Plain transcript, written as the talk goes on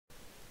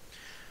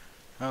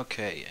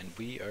Okay, and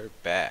we are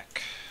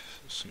back.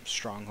 Some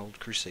Stronghold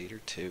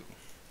Crusader 2.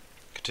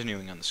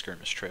 Continuing on the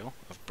Skirmish trail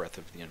of Breath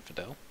of the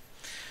Infidel.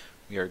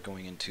 We are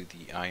going into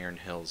the Iron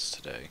Hills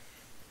today.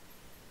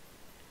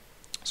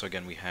 So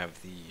again, we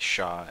have the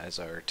Shah as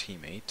our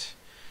teammate.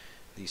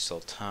 The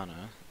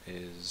Sultana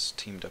is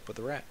teamed up with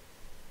a rat.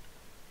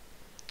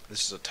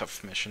 This is a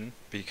tough mission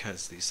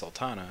because the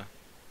Sultana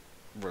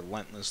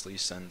relentlessly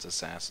sends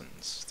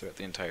assassins throughout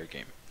the entire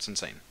game. It's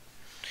insane.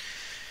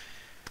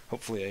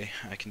 Hopefully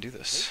I can do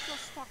this.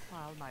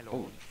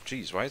 Oh,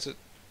 jeez, why is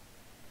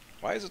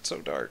it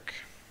so dark?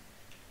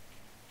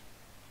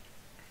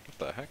 What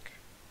the heck?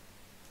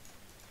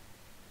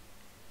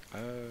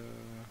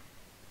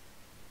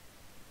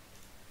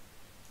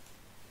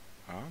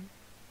 On?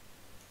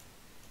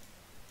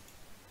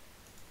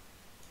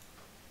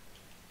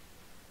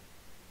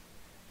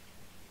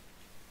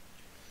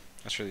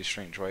 That's really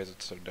strange. Why is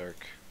it so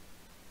dark?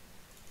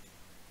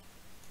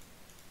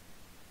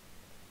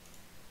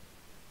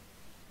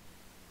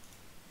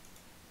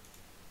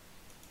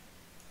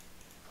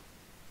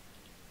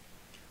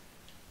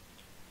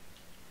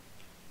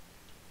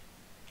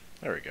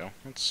 There we go.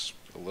 That's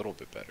a little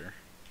bit better.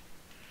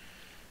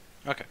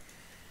 Okay.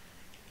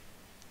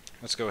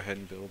 Let's go ahead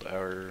and build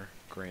our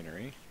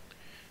granary.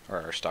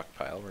 Or our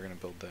stockpile. We're going to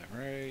build that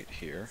right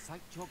here.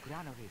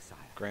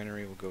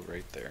 Granary will go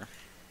right there.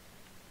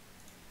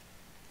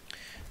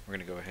 We're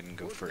going to go ahead and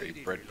go for a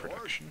bread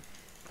production.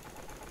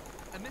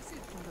 A message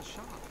from the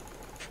Shah.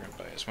 We're going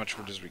to buy as much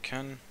wood as we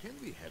can. Can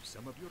we have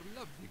some of your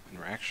lovely And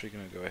we're actually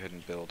going to go ahead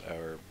and build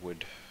our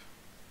wood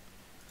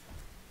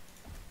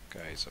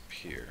guys up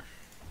here.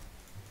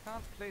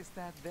 Can't place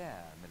that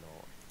there, my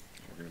lord.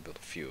 We're going to build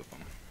a few of them.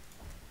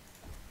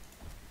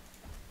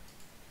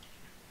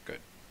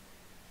 Good.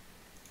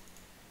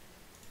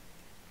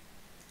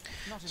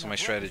 So my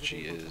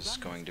strategy is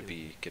going to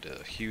be get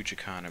a huge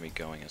economy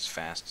going as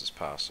fast as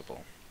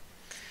possible.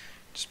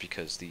 Just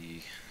because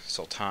the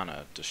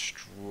Sultana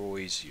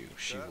destroys you.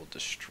 She will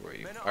destroy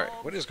you.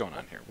 Alright, what is going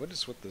on here? What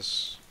is with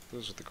this? What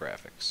is with the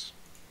graphics?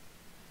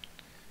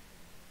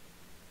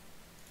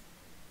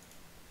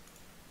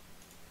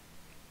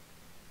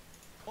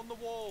 On the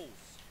walls.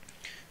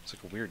 It's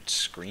like a weird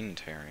screen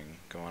tearing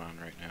going on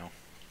right now.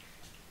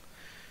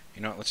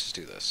 You know what, let's just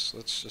do this.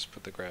 Let's just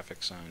put the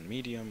graphics on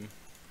medium,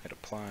 hit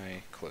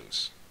apply,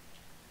 close.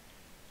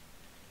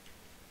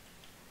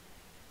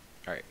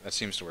 Alright, that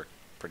seems to work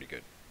pretty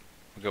good.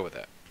 We'll go with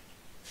that.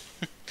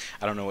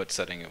 I don't know what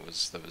setting it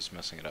was that was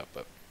messing it up,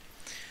 but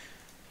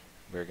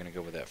we're going to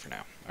go with that for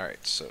now.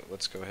 Alright, so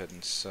let's go ahead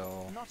and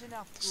sell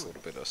this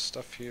little bit of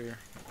stuff here,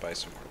 buy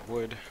some more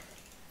wood,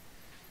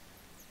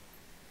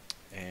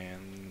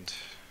 and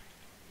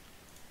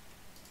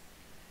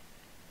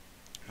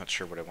I'm not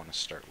sure what I want to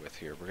start with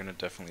here. We're going to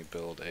definitely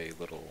build a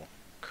little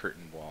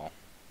curtain wall,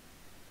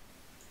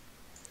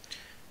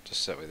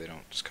 just that way they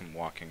don't just come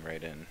walking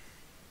right in.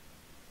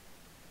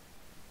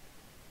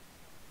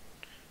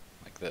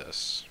 Like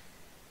this.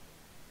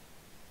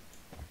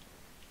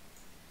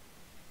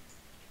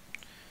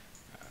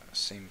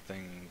 Same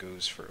thing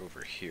goes for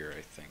over here,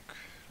 I think.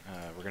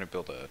 We're going to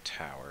build a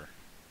tower.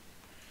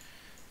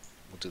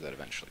 We'll do that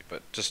eventually,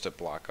 but just to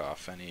block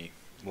off any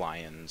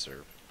lions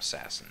or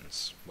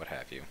assassins, what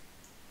have you.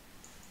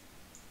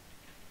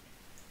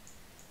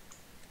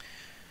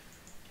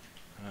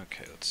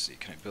 Okay, let's see.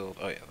 Can I build...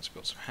 Oh yeah, let's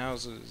build some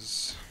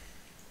houses.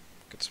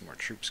 Get some more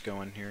troops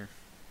going here.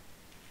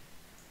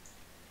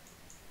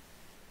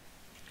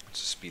 Let's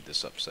just speed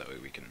this up so that way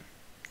we can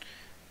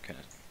kind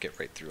of get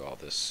right through all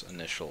this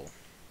initial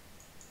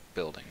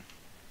building.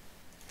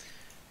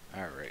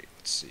 Alright,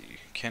 let's see.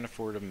 Can't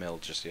afford a mill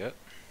just yet.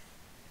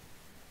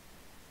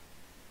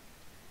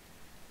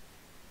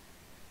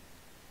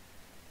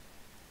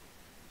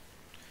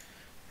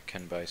 I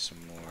can buy some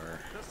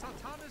more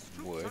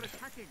wood.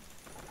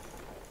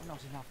 Not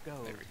enough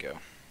gold. There we go.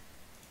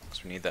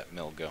 So we need that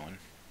mill going.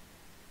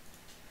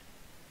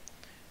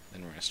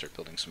 Then we're going to start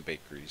building some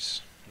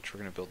bakeries, which we're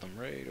going to build them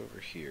right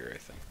over here, I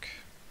think.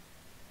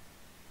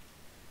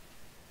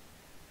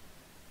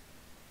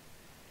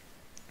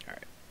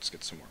 Alright, let's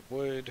get some more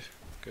wood.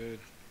 Good.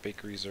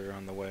 Bakeries are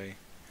on the way.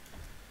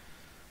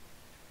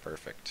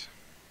 Perfect.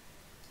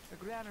 The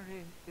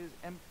granary is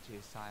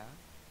empty, sire.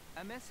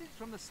 A message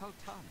from the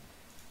Sultan.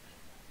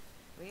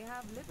 We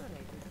have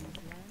liberated these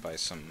lands. Buy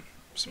some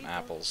People,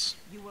 apples.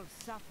 You will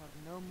suffer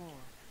no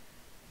more.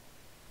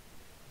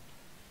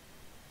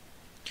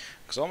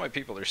 Because all my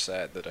people are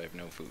sad that I have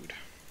no food.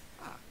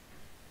 Ah,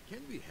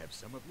 can we have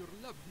some of your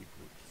lovely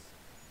goods?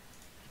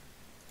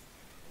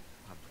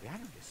 Our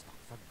granary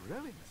stocks are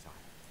growing, sire.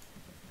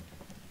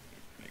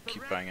 I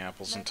keep buying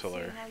apples Let's until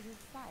see our how you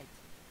fight.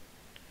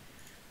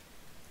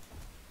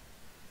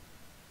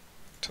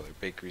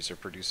 bakeries are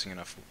producing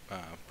enough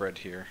bread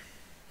here.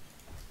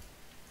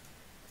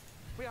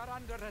 We are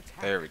under attack.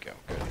 There we go.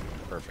 Good.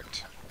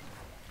 Perfect.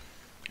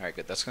 Alright,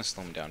 good. That's going to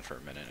slow them down for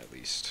a minute at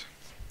least.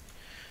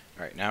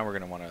 Alright, now we're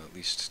going to want to at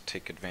least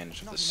take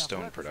advantage of the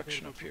stone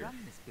production up here.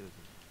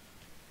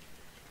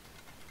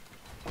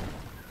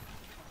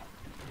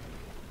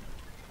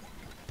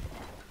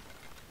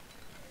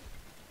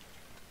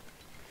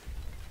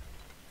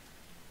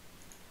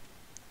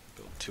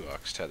 2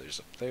 ox tethers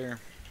up there.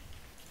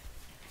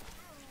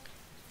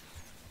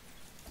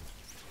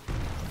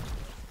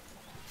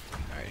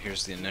 Alright,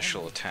 here's the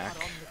initial attack.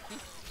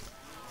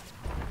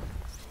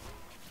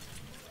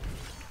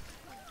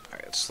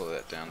 Alright, let's slow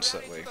that down so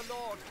that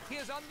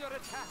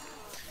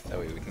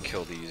way we can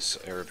kill these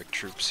Arabic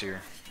troops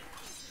here.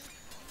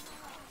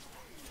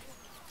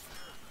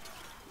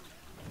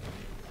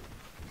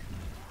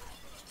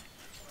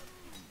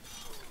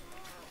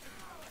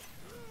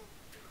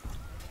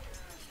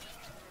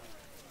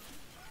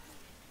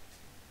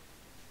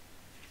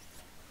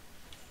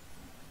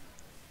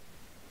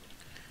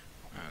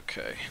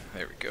 Okay,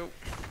 there we go.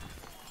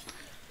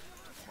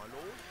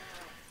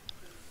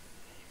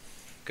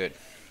 Good.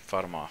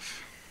 Fought him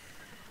off.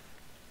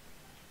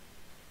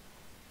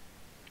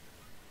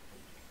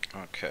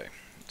 Okay,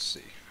 let's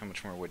see. How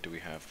much more wood do we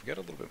have? We got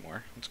a little bit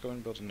more. Let's go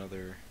and build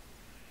another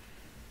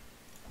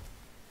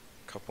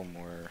couple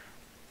more.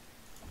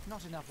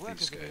 Not enough work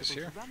These guys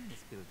available here. to run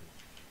this building.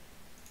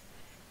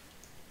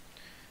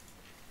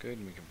 Good,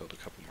 and we can build a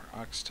couple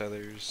more ox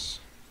tethers.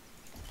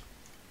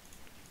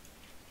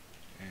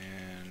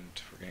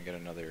 And we're gonna get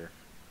another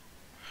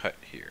hut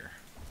here.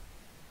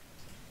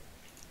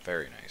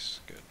 Very nice,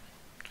 good.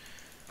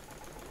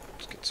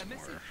 Let's get some A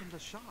message more. from the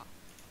Shah.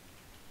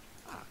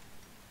 Ah,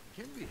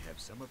 can we have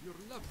some of your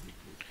lovely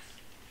goods?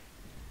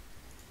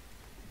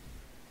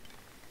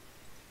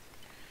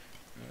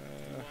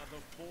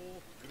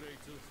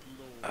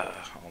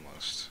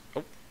 Almost.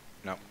 Oh,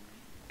 no.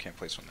 Can't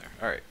place one there.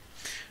 Alright.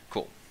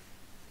 Cool.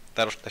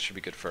 That should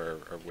be good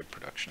for our wood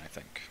production, I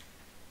think.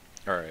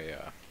 Or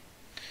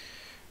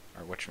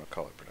our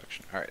whatchamacallit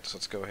production. Alright, so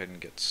let's go ahead and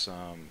get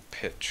some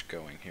pitch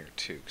going here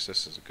too, because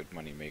this is a good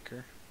money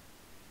maker.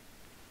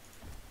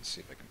 Let's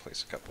see if I can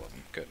place a couple of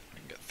them. Good. I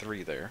can get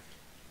 3 there.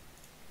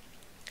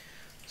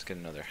 Let's get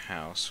another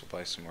house. We'll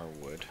buy some more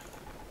wood.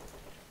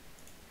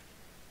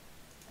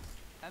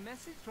 A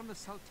message from the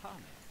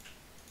Sultan.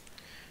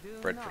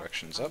 Bread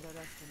production's up,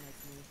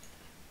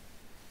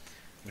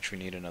 which we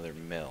need another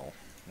mill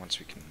once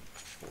we can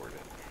afford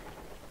it.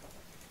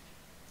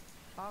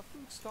 Our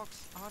food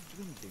stocks are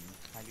dwindling,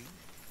 Ali.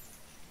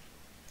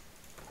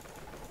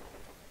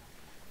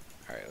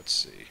 Alright, let's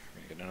see.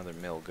 We're gonna get another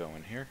mill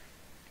going here.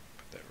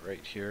 Put that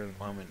right here.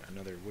 The moment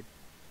another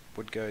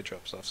wood guy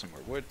drops off some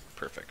more wood.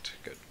 Perfect.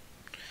 Good.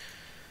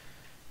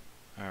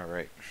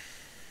 Alright.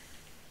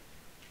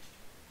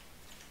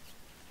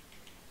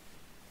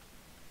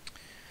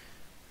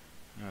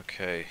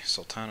 Okay,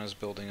 Sultana's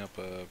building up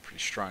a pretty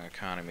strong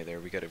economy there.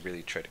 We gotta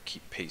really try to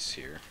keep pace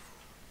here.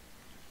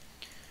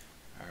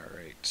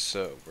 Alright,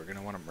 so we're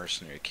gonna want a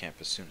mercenary camp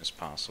as soon as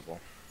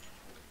possible.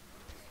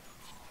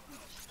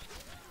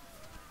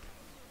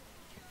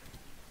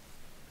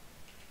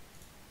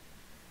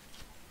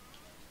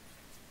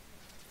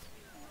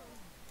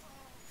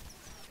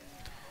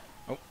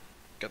 Oh,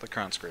 got the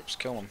conscripts.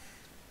 Kill them.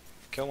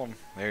 Kill them.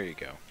 There you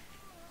go.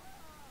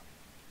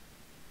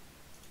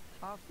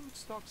 Our food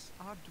stocks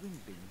are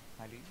dwindling,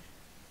 Ali.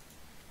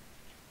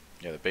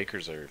 Yeah, the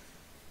bakers are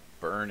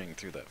burning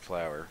through that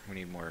flour. We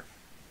need more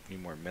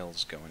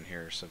mills going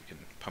here so we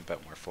can pump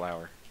out more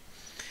flour.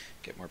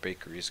 Get more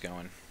bakeries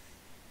going.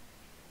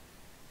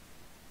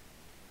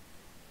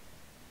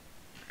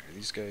 Are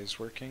these guys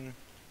working?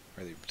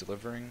 Are they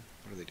delivering?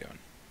 What are they doing?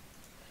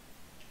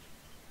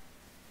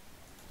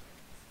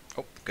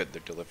 Oh, good,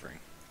 they're delivering.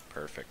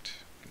 Perfect.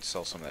 We can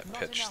sell some of that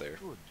pitch there.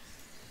 Goods.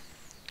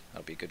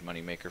 That'll be a good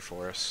money maker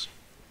for us.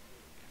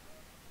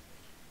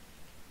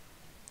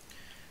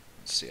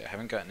 Let's see, I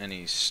haven't gotten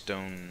any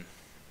stone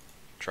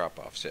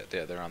drop-offs yet.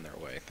 Yeah, they're on their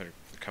way. They're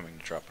coming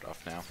to drop it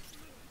off now.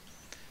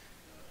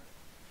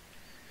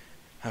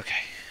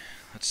 Okay,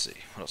 let's see.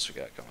 What else we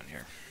got going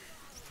here?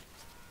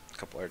 A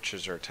couple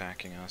archers are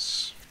attacking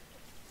us.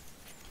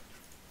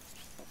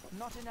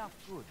 Not enough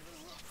goods.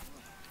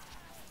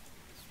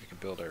 We can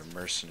build our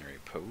mercenary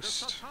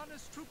post.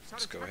 Sultana's troops are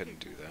Let's go ahead and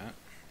do attacking. that.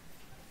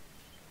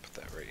 Put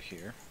that right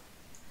here.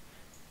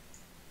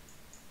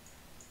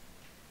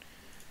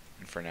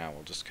 And for now,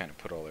 we'll just kind of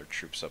put all our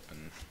troops up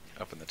in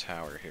the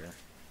tower here.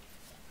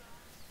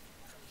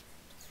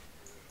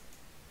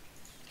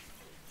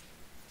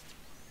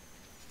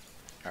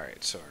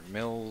 Alright, so our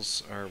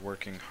mills are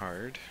working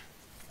hard.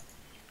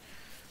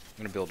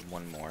 I'm gonna build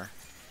one more.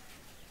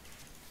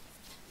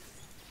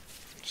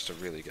 Just to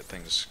really get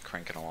things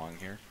cranking along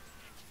here.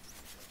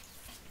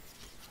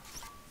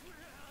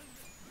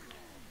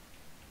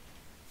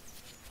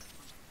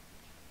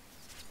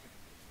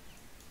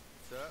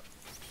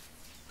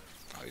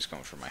 Oh, he's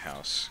going for my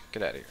house.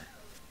 Get out of here.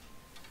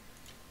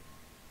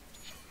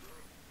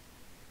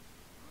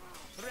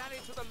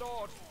 Rally to the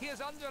Lord. He is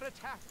under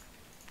attack.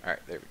 Alright,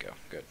 there we go.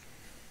 Good.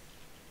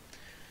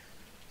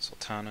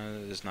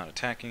 Sultana is not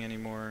attacking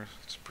anymore.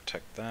 Let's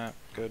protect that.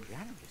 Good.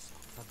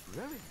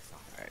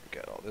 Alright, we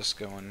got all this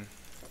going.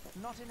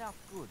 Not enough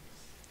goods.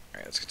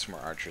 Alright, let's get some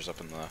more archers up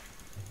in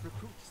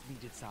Recruits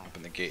needed, sire.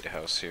 the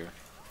gatehouse here.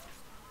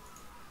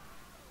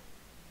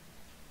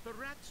 The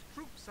rat's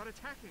troops are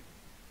attacking.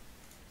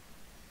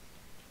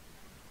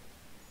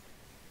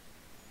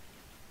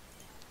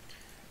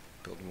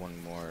 Build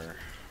one more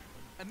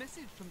A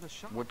message from the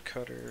Shah.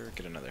 woodcutter,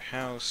 get another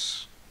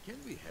house. Can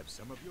we have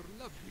some of your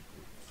lovely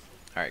goods?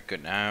 Alright,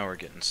 good. Now we're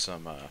getting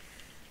some more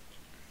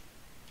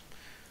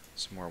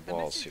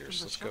walls message here. from So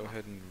the let's go Shah.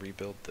 ahead and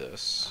rebuild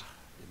this.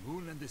 The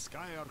moon and the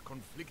sky are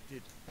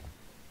conflicted.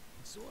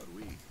 And so are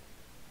we.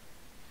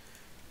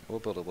 We'll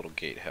build a little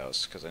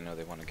gatehouse because I know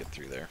they want to get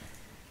through there.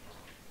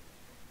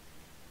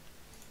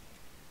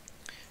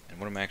 And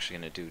what I'm actually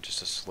going to do just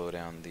to slow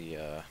down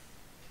the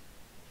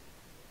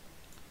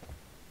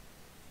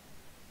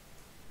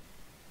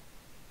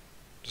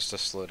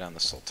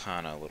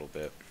Sultana a little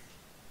bit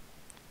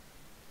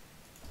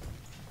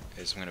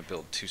is I'm going to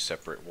build two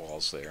separate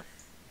walls there.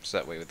 So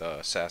that way with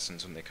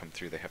assassins, when they come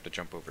through, they have to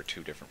jump over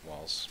two different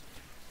walls.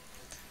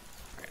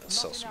 Alright, let's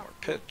sell some more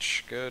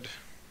pitch. Good.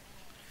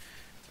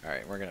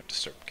 Alright, we're going to have to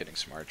start getting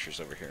some archers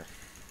over here.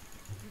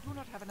 You do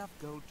not have enough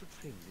gold to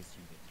train this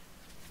unit.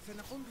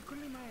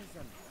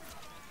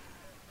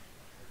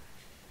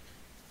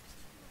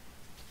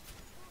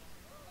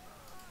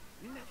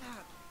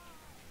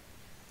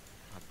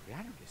 Our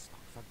granary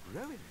stocks are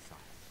growing,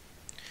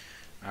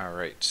 sire.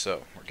 Alright,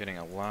 so we're getting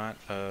a lot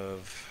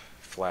of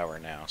flour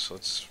now, so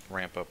let's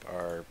ramp up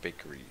our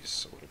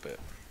bakeries a little bit.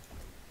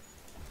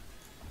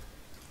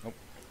 Oh,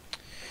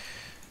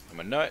 I'm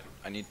a nut.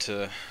 I need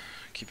to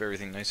keep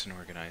everything nice and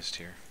organized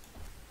here.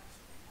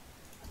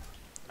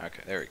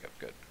 Okay, there we go.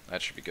 Good.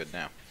 That should be good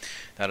now.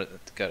 That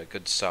got a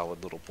good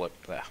solid little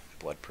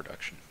bread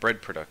production.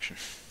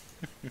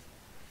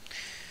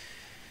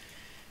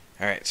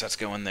 Alright, so that's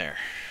going there.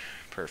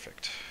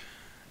 Perfect.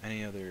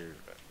 Any other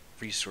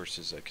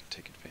resources I can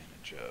take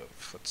advantage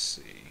of? Let's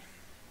see.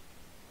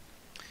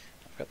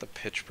 I've got the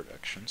pitch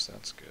production, so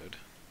that's good.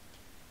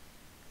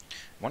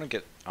 I want to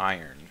get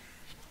iron,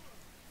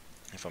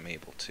 if I'm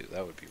able to.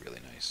 That would be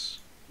really nice.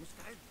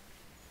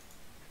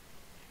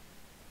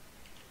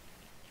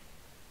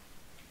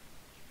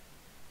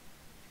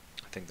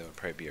 I think that would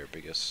probably be our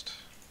biggest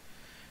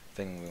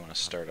thing we want to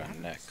start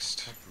on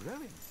next.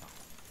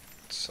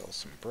 Let's sell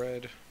some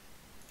bread.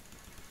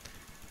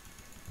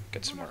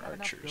 Get some more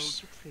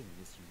archers.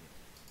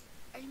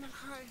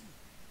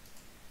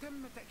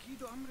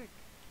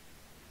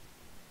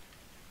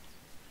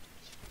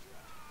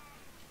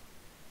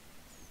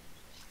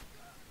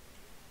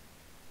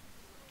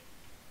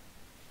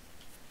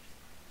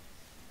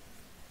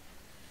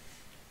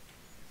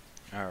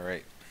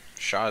 Alright.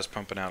 Shah is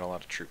pumping out a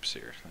lot of troops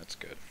here. That's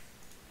good.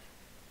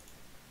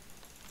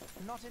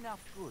 Not enough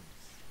goods.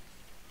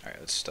 Alright,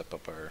 let's step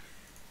up our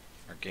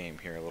game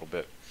here a little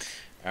bit.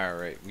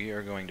 Alright, we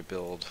are going to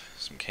build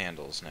some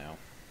candles now.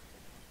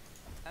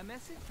 A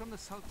message from the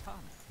Sultana.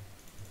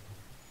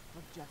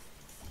 For justice.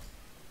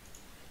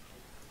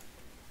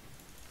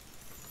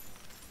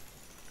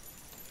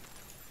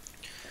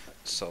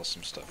 Sell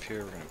some stuff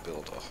here. We're going to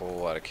build a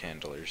whole lot of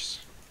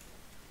candlers.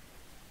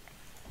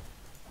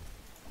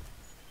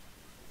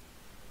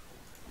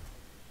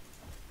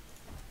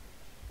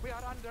 We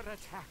are under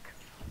attack.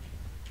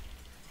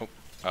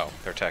 Oh,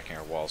 they're attacking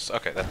our walls.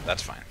 Okay,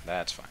 that's fine.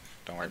 That's fine.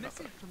 Don't worry about that.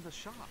 A message from the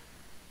Shah.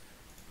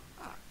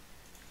 Ah,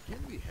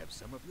 can we have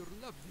some of your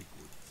lovely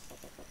goods?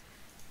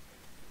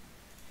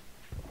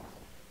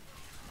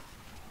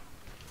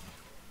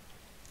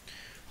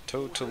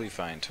 Totally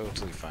fine,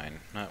 totally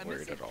fine. Not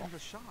worried at all. The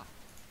Shah.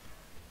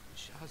 The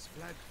Shah's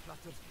flag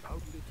flutters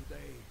proudly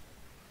today.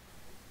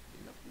 The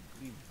lovely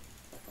green.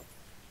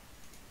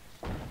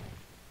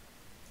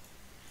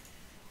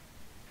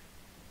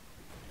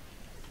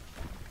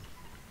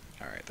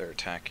 Alright, they're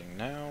attacking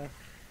now.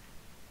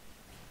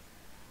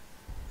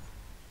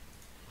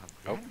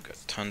 Oh, got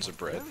tons of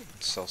bread.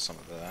 Let's sell some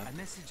of that. A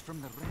message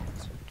from the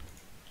Red.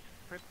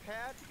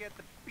 Prepare to get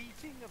the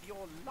beating of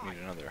your life.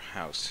 Need another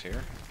house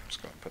here. Let's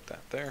go and put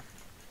that there.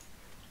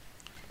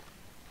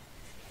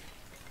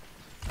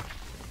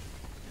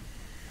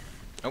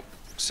 Oh,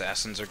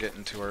 assassins are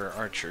getting to our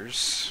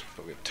archers.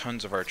 But we have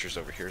tons of archers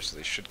over here, so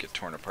they should get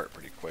torn apart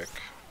pretty quick.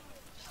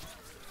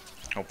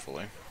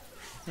 Hopefully.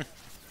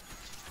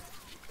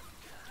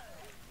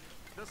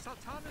 The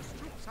Sultana's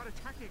troops are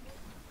attacking.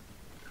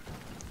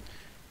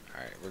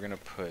 Alright, we're gonna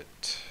put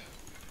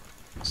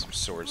some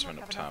swordsmen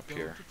up top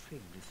here.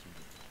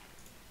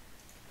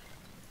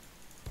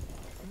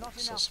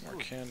 Sell some more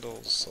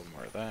candles, sell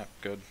more of that.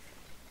 Good.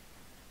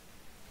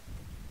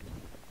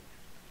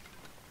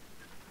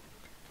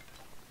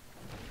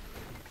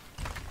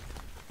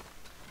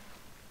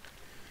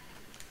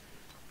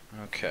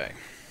 Okay.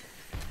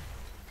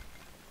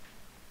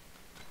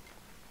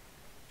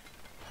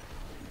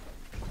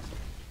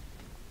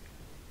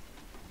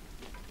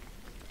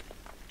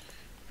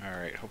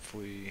 Alright,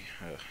 hopefully,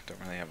 don't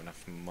really have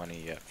enough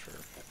money yet for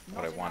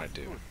what I want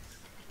to do.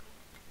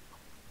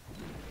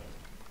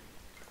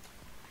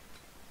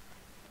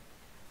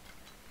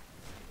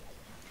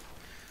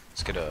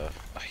 Let's get a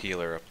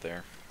healer up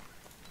there.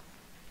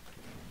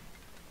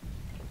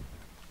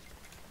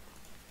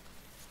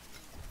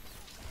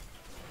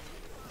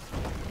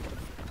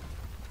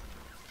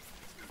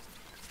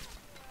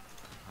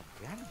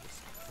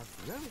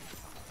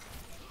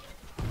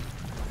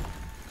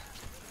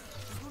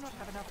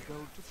 have enough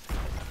gold to spare.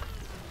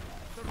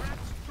 The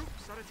rat's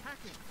troops are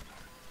attacking.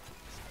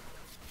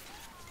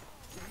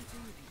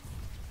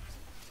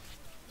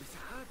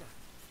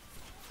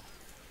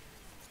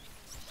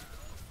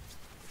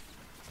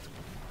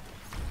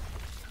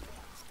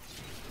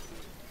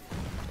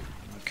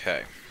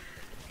 Okay.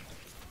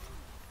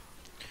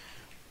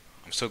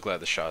 I'm so glad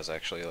the Shah's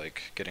actually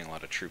like getting a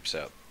lot of troops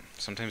out.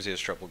 Sometimes he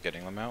has trouble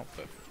getting them out,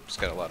 but he's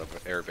got a lot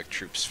of Arabic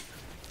troops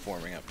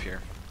forming up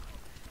here.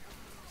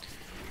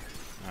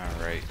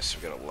 Alright, so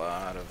we got a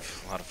lot of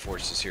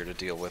forces here to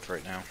deal with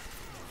right now.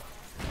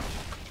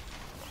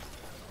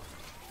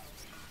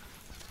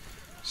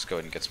 Just go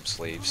ahead and get some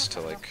slaves to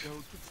like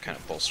kind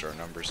of bolster our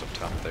numbers up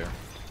top there.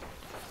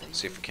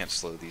 See if we can't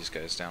slow these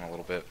guys down a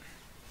little bit.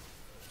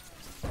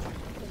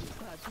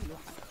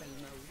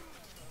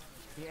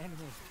 The enemy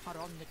are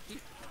on the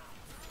keep.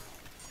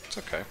 It's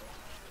okay.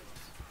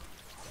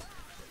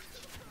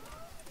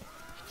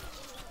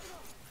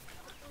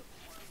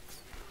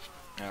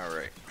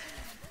 Alright.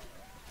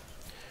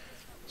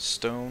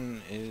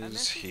 Stone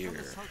is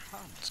here.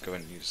 Let's go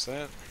ahead and use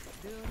that.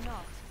 Do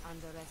not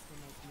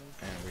underestimate me.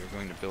 And we're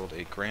going to build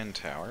a grand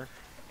tower.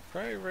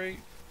 Probably right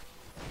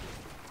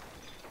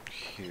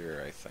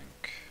here, I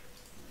think.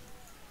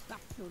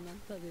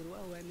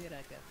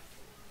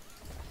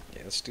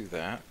 Yeah, let's do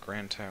that.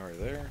 Grand tower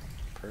there.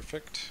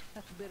 Perfect.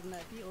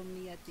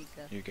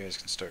 You guys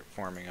can start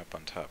forming up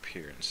on top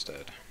here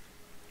instead.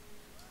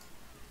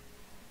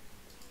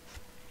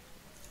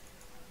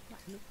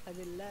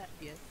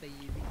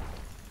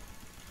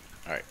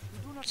 Alright,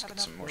 let's get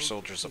some more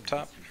soldiers up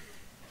top.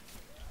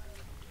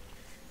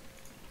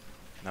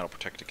 That'll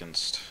protect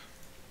against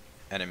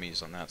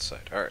enemies on that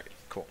side. Alright,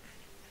 cool.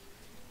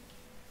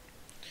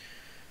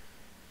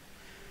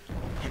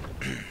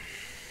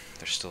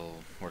 They're still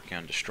working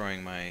on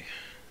destroying my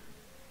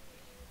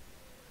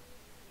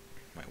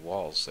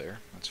walls there.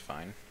 That's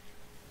fine.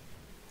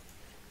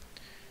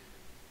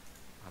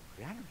 Our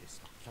granary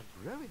stocks are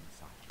growing,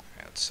 sire.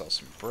 Alright, let's sell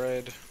some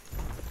bread.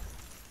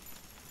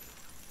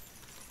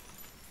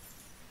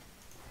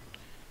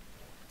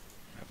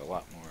 I have a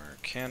lot more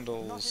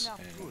candles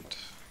and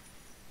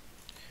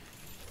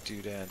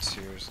doodads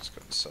here, so let's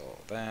go and sell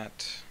all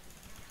that.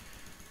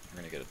 We're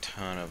gonna get a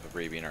ton of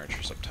Arabian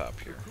archers up top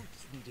here.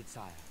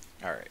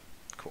 Alright,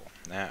 cool.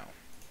 Now,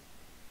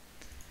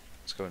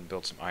 let's go ahead and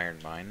build some iron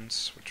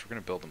mines, which we're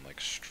gonna build them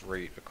like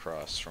straight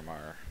across from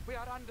our... We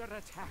are under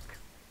attack.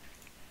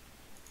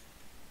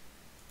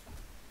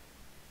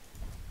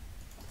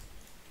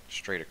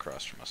 Straight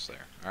across from us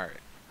there.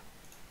 Alright.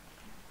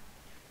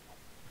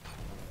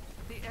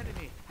 The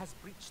enemy has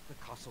breached the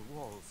castle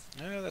walls.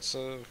 Yeah, that's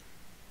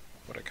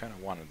what I kind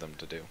of wanted them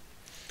to do.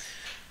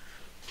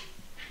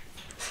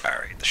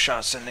 Alright, the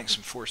Shah's sending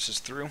some forces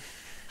through.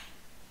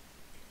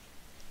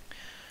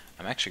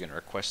 I'm actually going to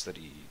request that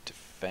he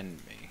defend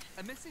me.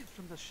 A message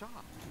from the Shah.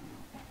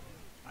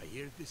 I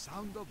hear the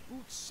sound of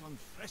boots on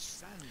fresh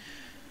sand.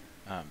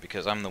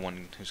 Because I'm the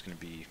one who's going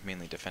to be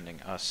mainly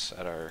defending us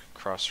at our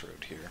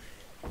crossroad here.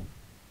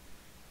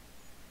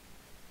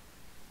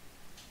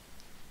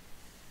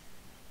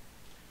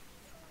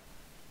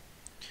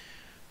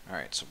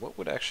 Alright, so what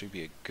would actually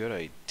be a good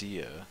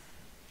idea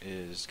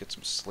is get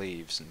some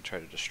slaves and try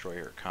to destroy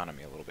her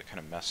economy a little bit, kind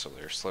of mess with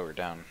her, slow her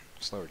down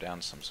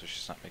some so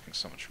she's not making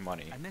so much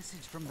money. A message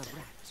from the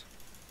rat.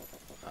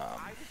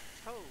 I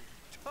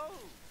was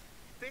told.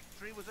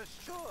 Victory was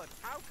assured.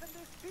 How can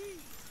this be?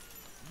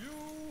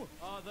 You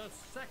are the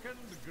second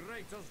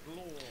greatest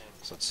lord.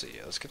 So let's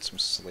see, let's get some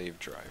slave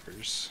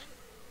drivers.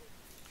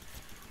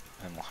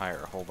 And we'll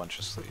hire a whole bunch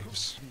of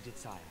slaves. Needed,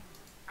 sire.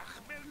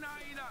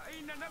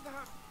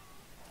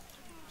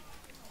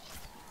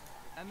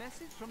 A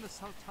message from the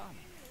Sultan.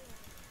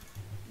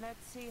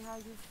 Let's see how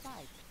you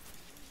fight.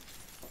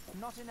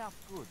 Not enough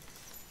goods.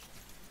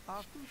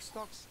 Our food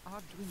stocks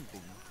are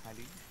dwindling,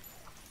 Ali.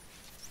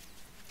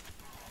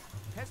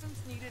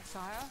 Peasants needed,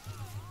 sire.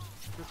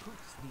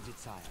 Recruits needed,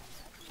 sire.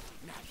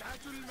 نحتاج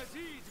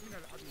المزيد من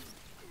العدو.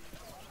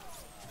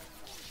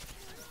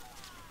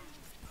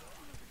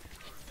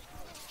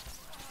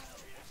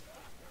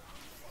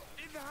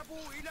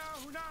 اذهبوا إلى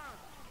هناك.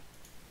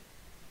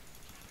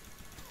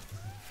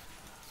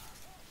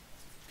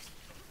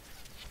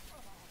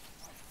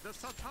 The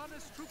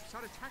Sultan's troops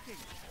are attacking.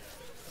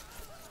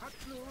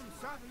 قتلهم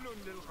سهل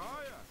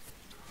للغاية.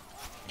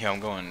 Yeah, I'm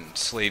going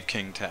Slave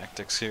King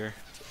tactics here.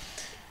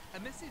 A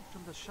message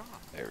from the Shah.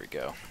 There we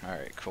go.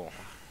 Alright, cool.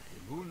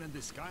 The moon and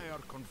the sky are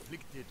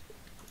conflicted.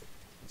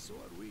 And so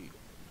are we.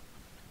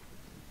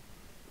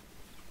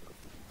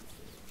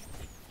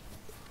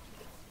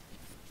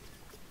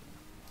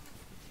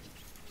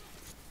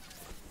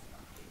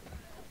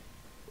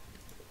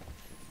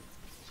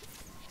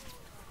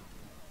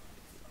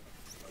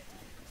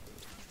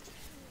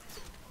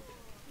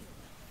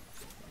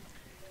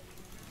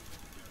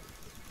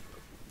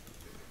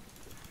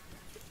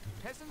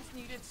 Peasants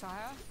needed,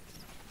 sire.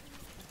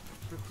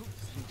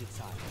 Recruits needed,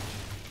 sire.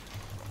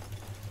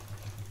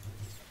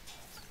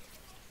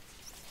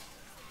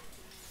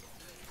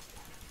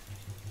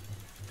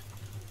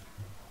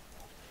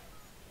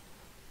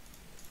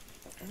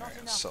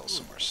 Alright, sell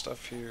some more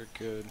stuff here,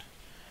 good.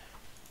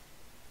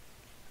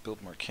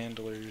 Build more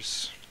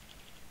candlers.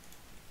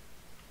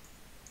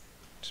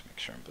 Just make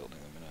sure I'm building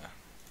them in a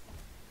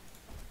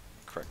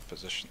correct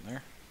position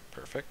there.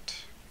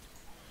 Perfect.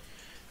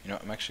 You know,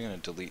 I'm actually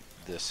going to delete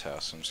this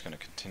house. I'm just going to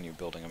continue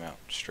building them out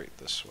straight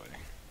this way.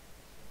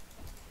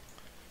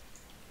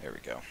 There we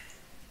go.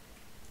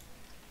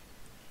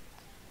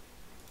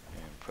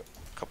 And put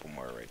a couple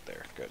more right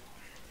there. Good.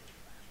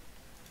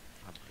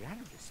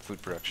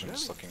 Food production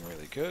is looking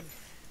really good.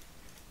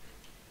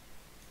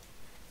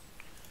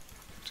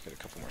 Let's get a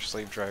couple more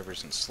slave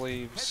drivers and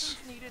slaves.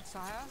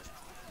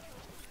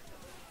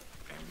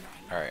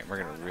 Alright, we're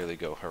going to really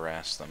go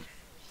harass them.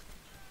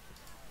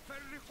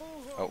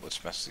 Oh,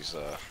 let's mess these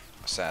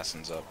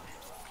assassins up.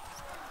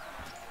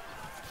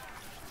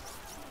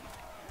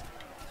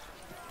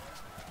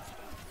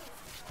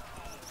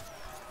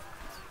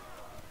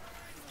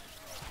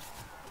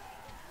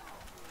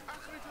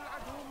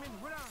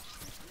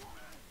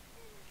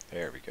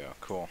 There we go,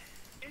 cool.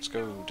 Let's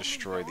go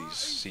destroy these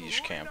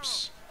siege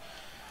camps.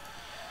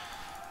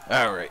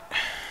 Alright.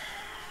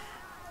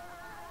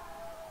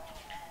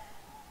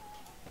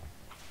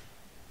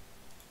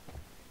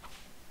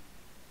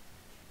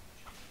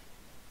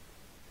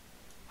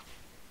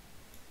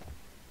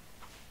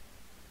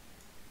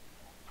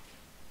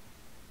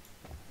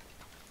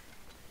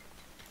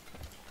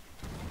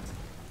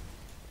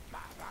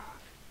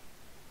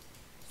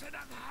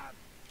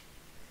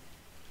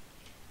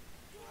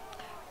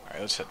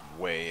 Alright, let's head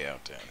way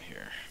out down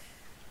here.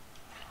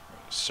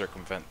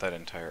 Circumvent that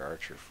entire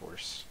archer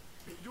force.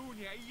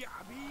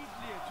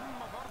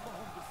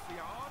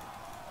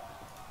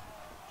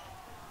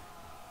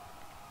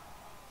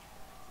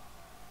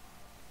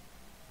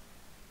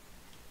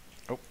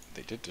 Oh,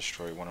 they did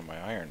destroy one of my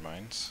iron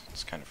mines.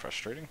 It's kind of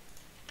frustrating.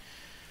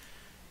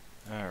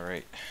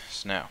 Alright,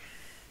 so now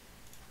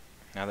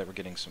that we're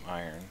getting some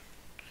iron,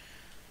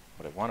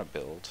 what I want to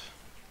build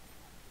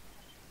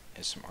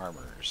is some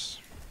armorers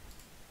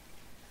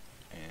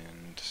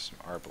and some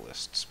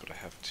arbalists, but I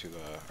have to,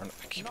 or no,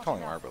 I keep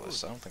calling them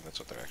arbalists. I don't think that's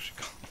what they're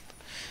actually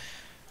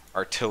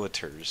called.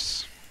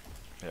 Artillators.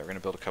 Yeah, we're going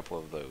to build a couple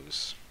of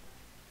those.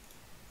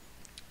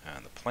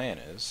 And the plan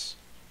is,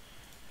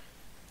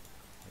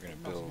 we're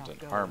going to build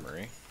an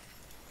armory.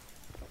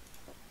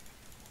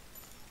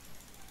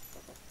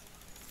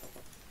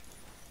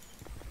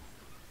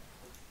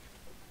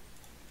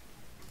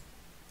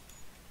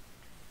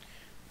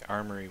 The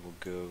armory will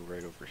go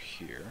right over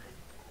here.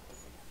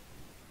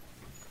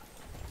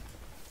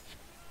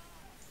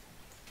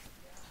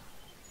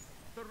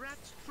 The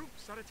rats'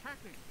 troops are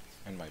attacking.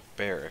 And my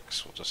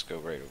barracks will just go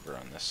right over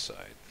on this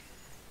side.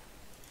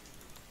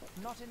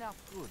 Not enough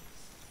goods.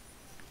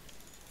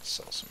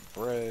 Sell some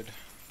bread.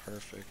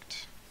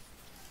 Perfect.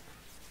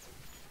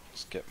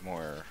 Let's get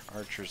more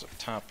archers up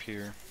top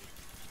here.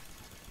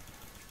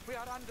 We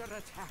are under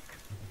attack.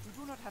 We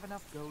do not have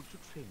enough gold to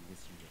train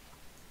this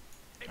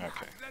year.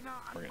 Okay.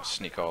 We're going to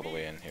sneak all the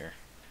way in here.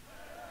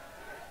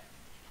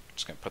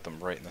 Just going to put them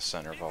right in the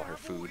center of all her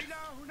food.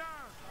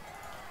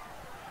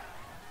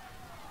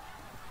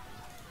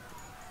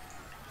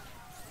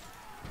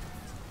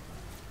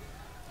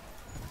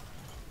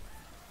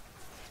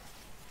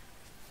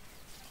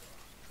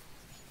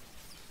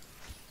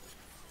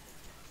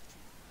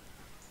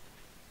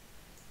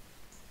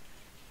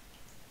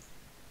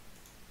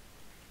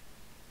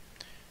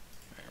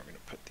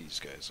 These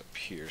guys up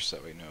here so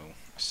that way no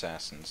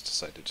assassins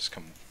decide to just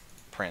come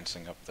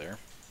prancing up there.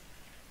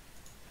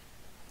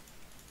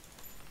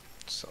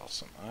 Sell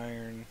some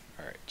iron.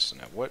 Alright, so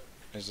now what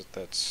is it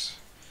that's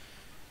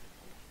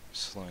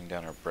slowing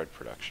down our bread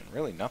production?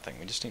 Really nothing,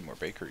 we just need more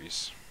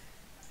bakeries.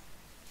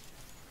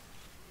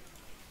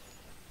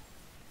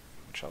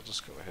 Which I'll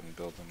just go ahead and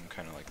build them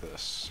kind of like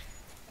this.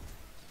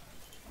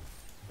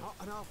 Not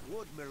enough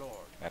wood, my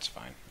lord. That's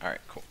fine.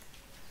 Alright, cool.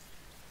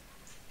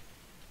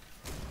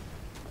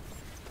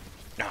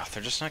 No,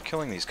 they're just not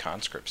killing these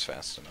conscripts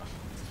fast enough.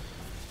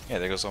 Yeah,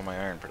 there goes all my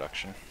iron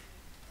production.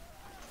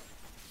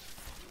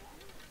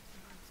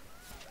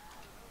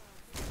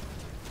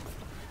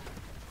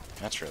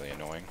 That's really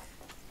annoying.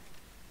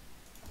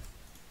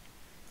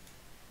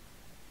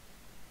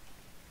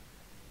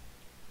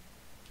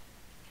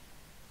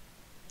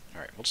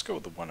 Alright, we'll just go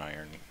with the one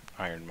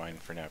iron mine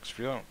for now, because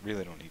we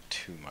really don't need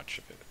too much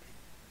of it.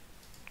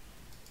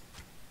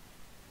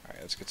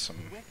 Alright, let's get some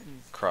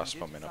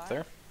crossbowmen up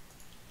there.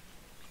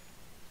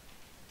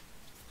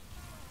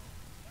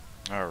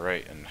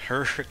 Alright, and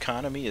her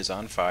economy is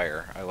on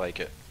fire. I like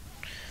it.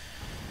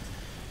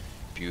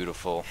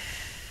 Beautiful.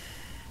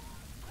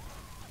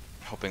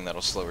 Hoping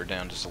that'll slow her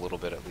down just a little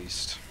bit at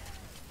least.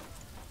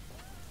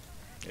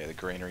 Yeah, the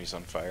granary's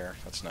on fire.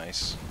 That's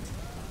nice.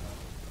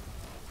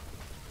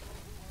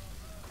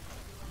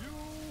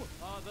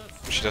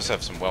 She does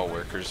have some well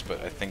workers,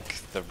 but I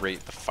think the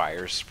rate the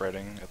fire's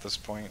spreading at this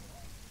point.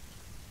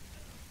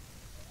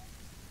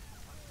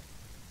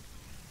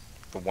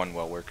 The one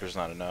well worker's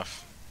not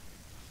enough.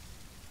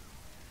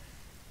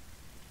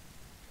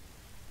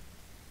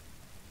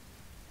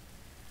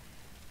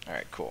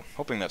 Alright, cool.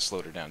 Hoping that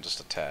slowed her down just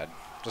a tad.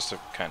 Just to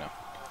kind of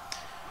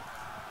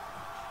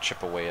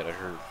chip away at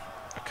her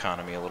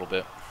economy a little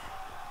bit.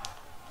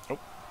 Oh.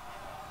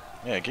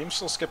 Yeah, game's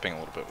still skipping a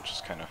little bit, which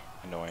is kind of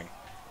annoying.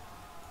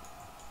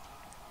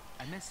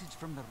 A message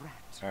from the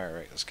rat.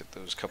 Alright, let's get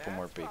those couple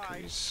more That's right.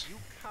 bakeries. You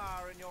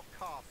cower in your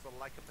castle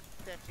like a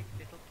pathetic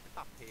little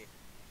puppy.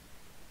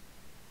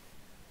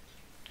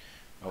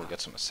 Oh, we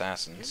got some Can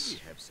assassins. we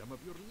have some of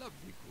your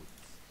lovely goods?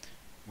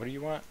 What do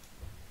you want?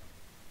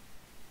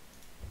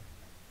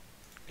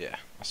 Yeah,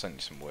 I'll send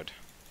you some wood.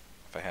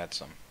 If I had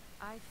some.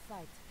 I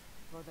fight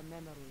for the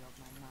memory of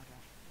my mother.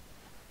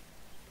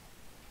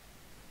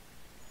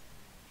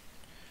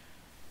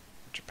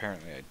 Which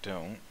apparently I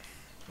don't.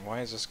 Why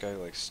is this guy,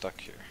 like,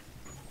 stuck here?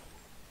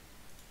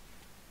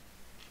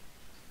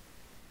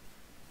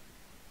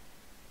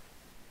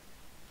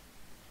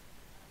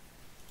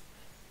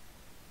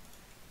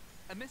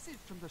 A message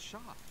from the Shah.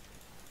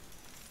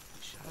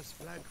 The Shah's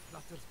flag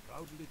flutters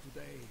proudly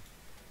today.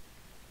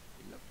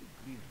 A lovely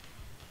green.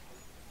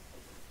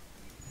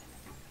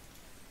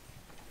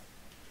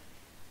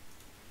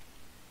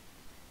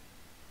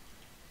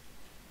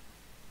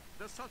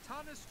 The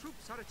Sultana's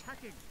troops are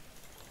attacking.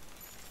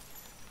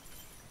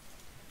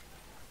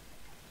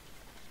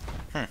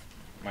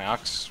 My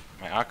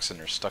oxen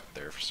are stuck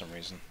there for some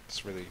reason.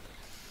 It's really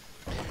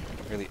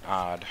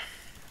odd.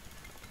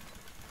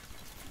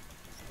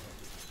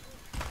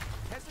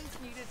 Peasants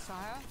needed,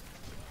 sire.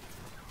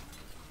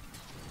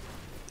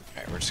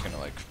 Alright, we're just gonna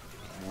like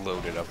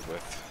load it up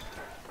with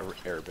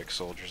Arabic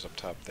soldiers up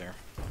top there.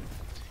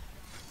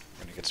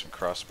 We're gonna get some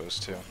crossbows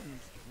too.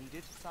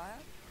 Needed, sire.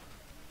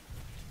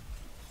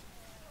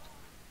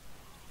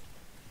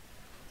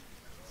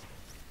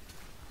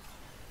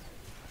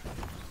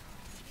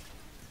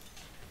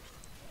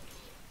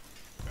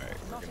 Alright,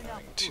 we're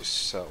going to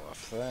sell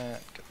off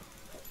that. Get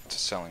to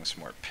selling some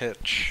more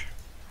pitch.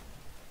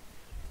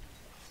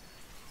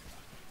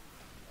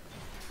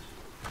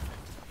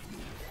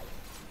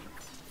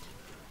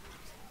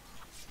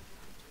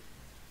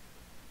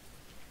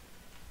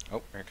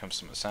 Oh, here comes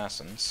some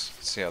assassins.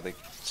 See how they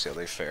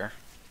fare.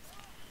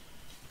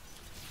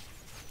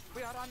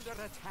 We are under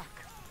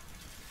attack.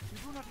 We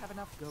do not have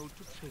enough gold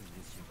to train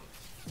this unit.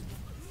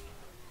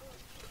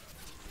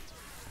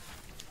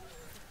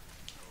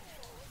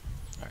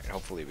 Alright,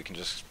 hopefully we can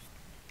just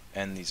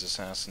end these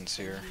assassins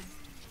here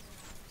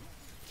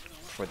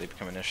before they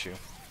become an issue.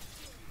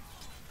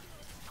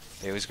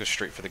 They always go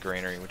straight for the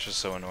granary, which is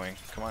so annoying.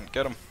 Come on,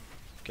 get them!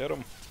 Get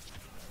them!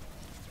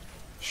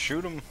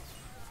 Shoot them!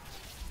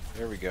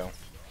 There we go.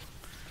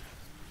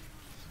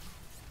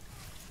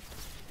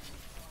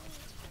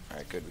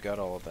 Alright, good, we got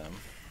all of them.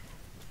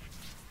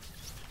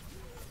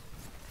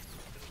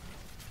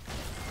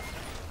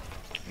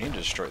 We need to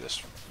destroy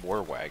this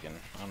war wagon.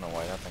 I don't know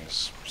why that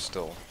thing's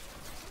still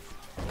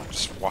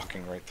just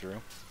walking right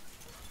through.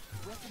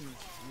 Weapons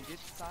needed,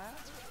 sire.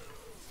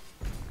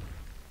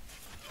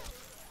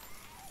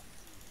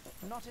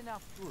 Not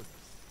enough goods.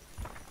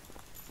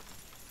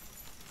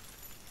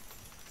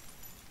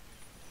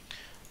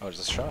 Oh,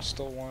 does the Shah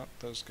still want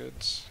those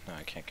goods? No,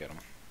 I can't get them.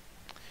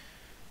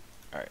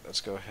 Alright,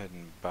 let's go ahead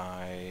and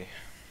buy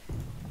a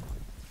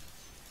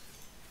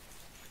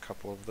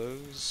couple of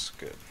those.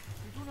 Good.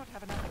 We do not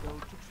have enough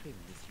gold to train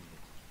this unit.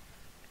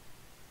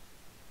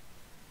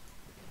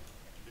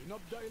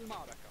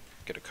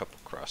 Get a couple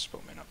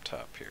crossbowmen up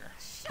top here.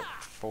 Put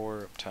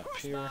 4 up top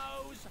here.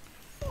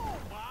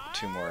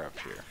 2 more up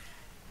here.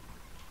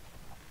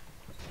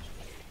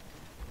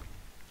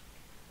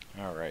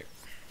 Alright.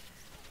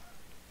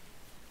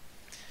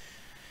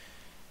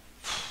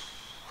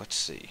 Let's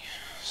see.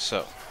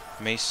 So,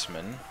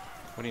 macemen.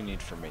 What do you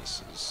need for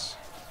maces?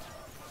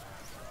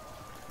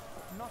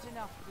 Not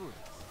enough goods.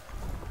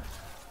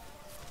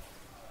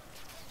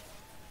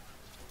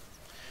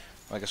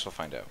 Well, I guess we'll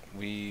find out.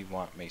 We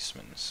want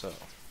macemen, so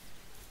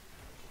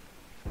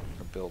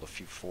we'll build a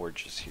few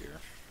forges here.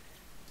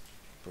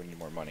 But we need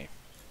more money.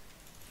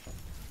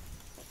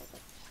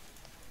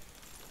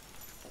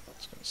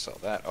 Just gonna sell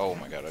that. Oh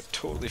my god, I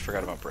totally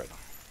forgot about bread.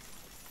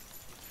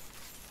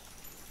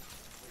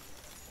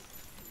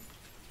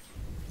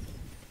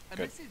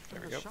 Good.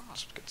 There we go.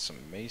 Let's get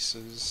some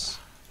maces.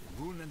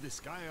 The moon and the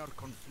sky are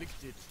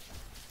conflicted.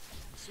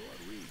 So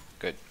are we.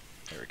 Good.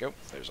 There we go.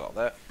 There's all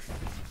that.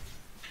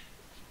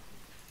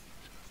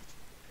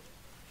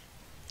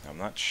 I'm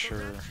not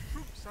sure.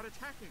 Troops are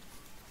attacking.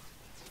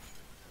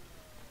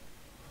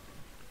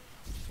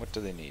 What do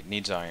they need?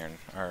 Needs iron.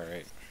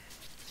 Alright.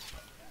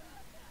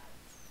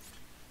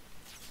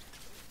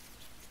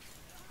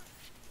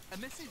 A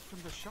message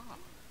from the Shah.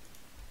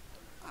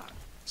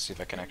 See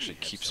if I can actually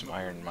keep some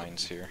iron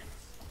mines here.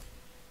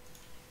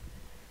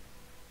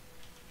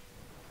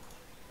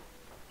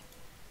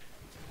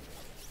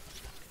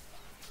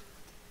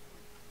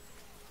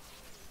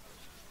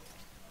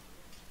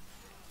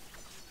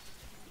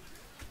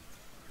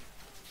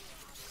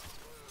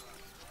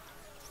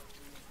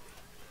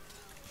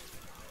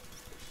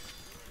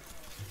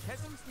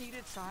 Peasants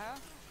needed, sire.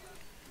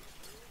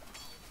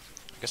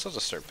 I guess I'll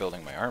just start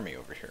building my army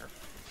over here.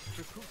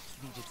 Recruits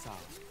needed, sire.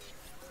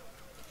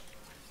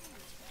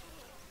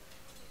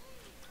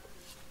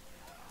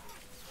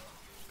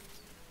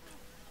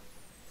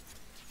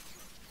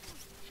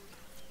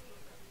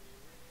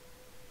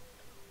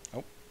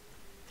 Oh.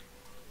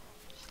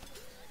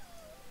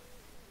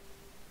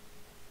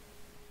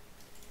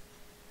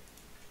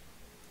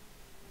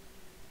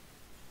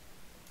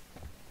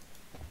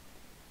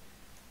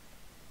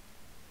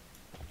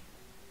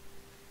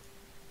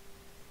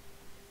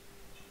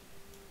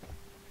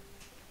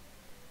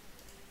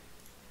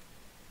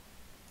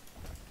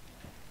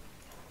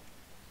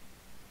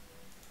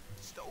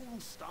 Stone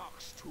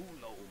stock's too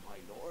low, my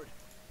lord.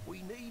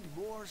 We need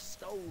more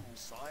stone,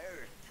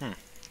 sire.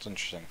 It's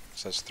interesting. It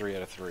says 3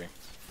 out of 3.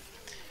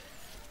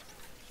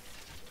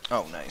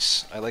 Oh,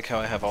 nice. I like how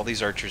I have all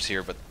these archers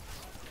here, but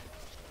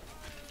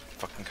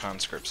fucking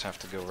conscripts have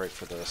to go right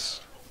for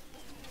this.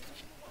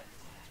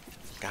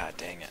 God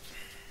dang it.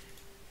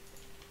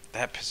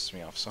 That pisses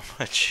me off so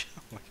much.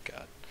 Oh my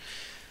god.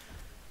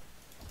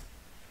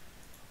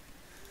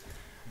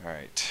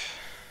 Alright.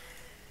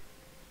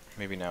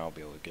 Maybe now I'll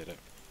be able to get it.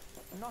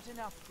 Not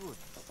enough goods.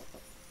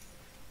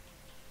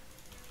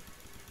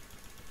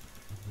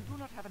 We do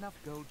not have enough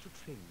gold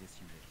to train this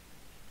unit.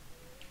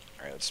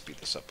 Alright, let's speed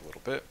this up a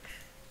little bit.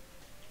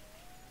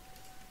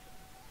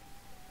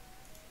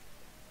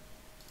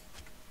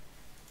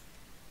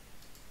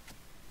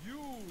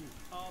 You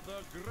are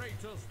the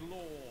greatest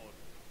lord.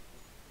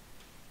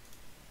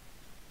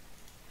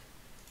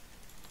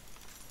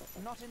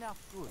 Not enough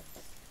goods.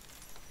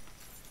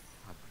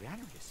 Our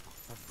granary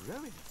stocks are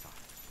growing, sire.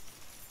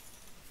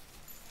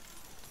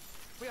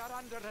 We are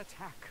under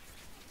attack.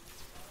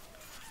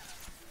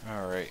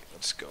 Alright,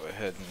 let's go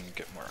ahead and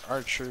get more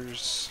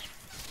archers.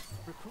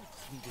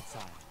 Recruits needed,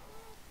 sire.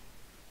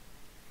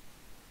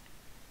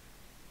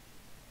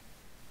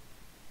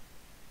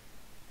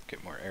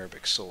 Get more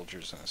Arabic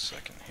soldiers in a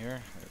second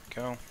here. There we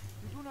go.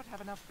 We do not have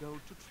enough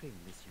gold to train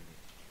this unit.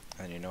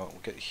 And you know what?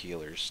 We'll get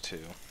healers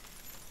too.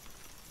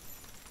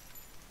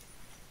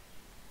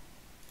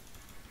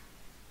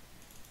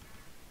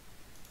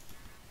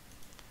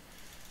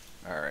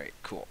 Alright,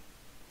 cool.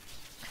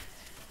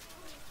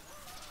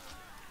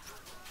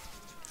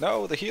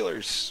 No, the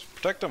healers!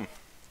 Protect them!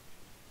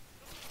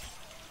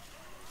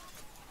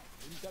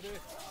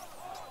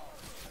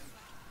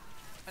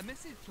 A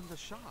message from the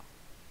Shah.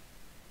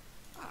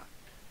 Ah,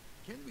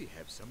 can we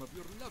have some of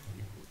your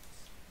lovely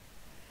goods?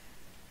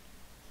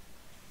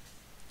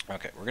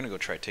 Okay, we're gonna go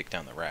try to take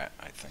down the rat,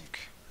 I think.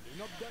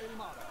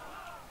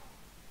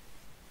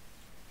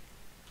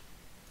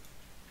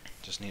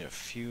 Just need a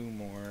few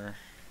more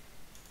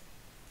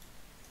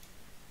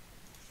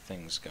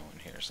things going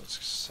here. So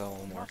let's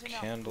sell more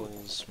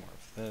candles, more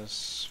of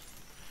this.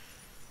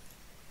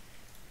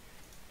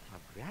 Our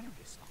granary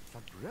stocks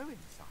are growing,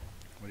 sire.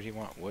 What did he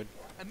want? Wood?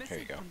 A Here message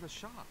you go. from the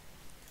Shah.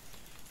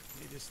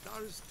 May the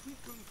stars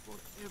twinkle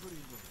forever in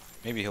your life.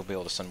 Maybe he'll be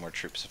able to send more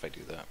troops if I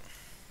do that.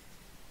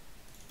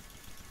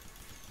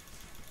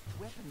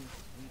 Weapons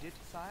needed,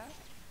 sire.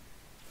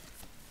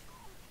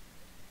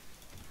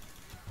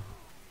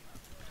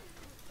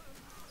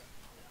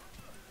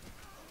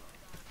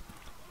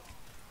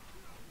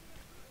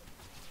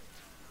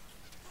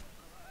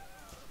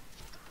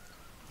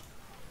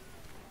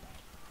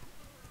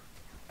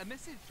 A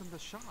message from the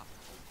Shah.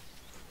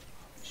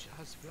 The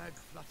Shah's flag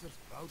flutters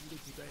proudly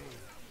today.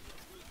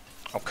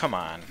 Oh, come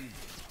on.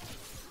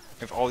 I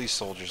have all these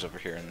soldiers over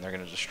here and they're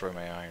gonna destroy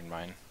my iron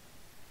mine.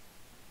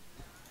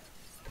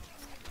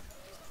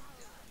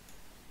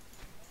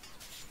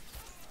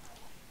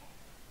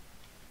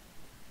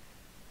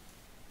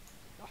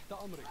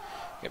 You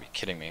gotta be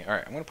kidding me.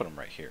 Alright, I'm gonna put them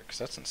right here, because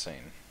that's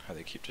insane how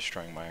they keep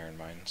destroying my iron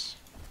mines.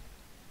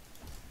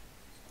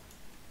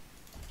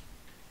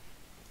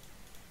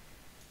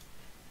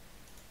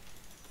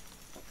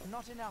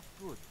 Not enough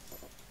goods.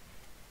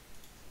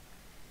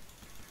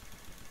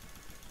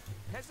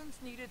 Peasants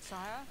needed,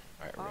 sire.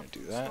 Alright, we're Our gonna do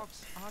food that.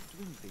 stocks are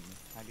dwindling,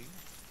 Ali.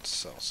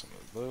 Sell some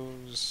of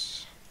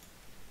those.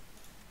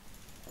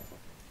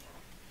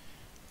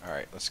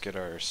 Alright, let's get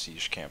our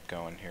siege camp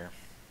going here.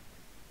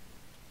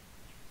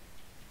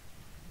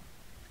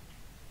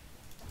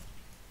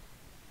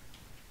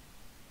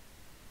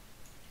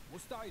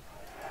 مستعد.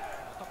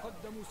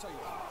 تقدموا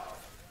سيرا.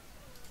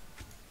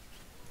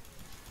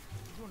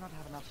 We do not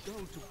have enough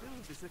gold to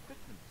build this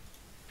equipment.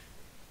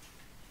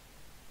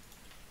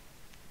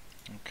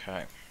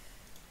 Okay.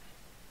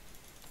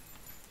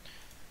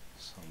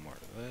 Sell more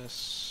of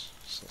this.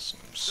 Sell some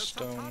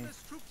stone.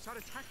 Sultana's troops are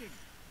attacking.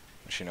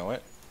 Actually, you know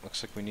what?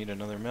 Looks like we need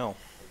another mill.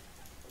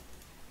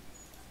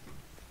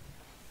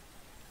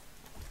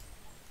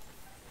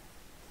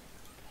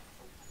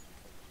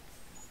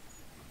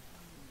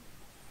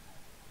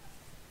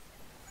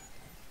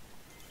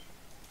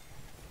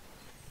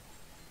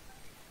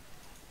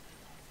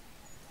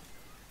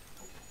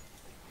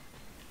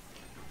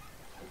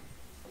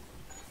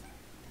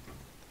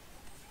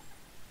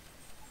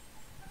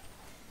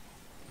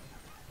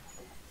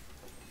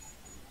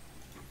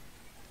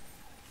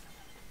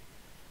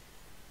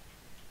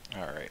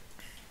 Alright.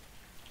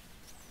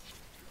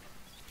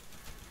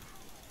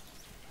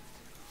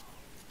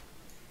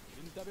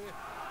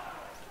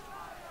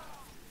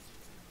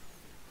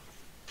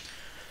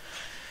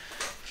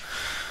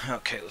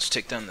 Okay, let's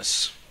take down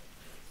this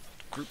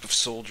group of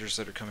soldiers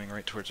that are coming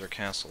right towards our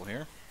castle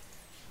here.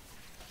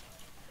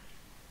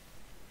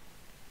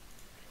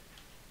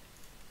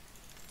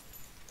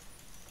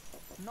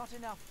 Not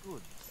enough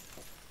goods.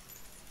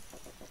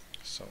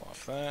 Sell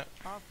off that.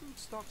 Our food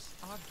stocks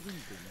are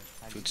dwindling.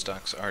 Food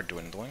stocks are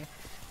dwindling.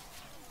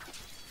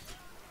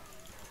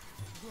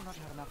 We do not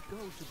have enough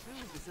gold to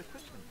build this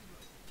equipment.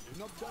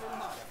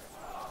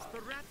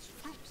 The rats'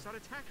 troops are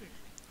attacking.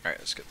 Alright,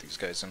 let's get these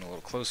guys in a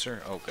little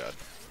closer. Oh god.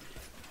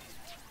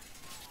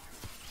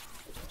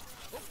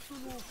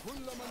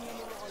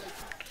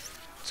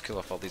 Let's kill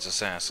off all these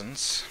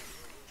assassins.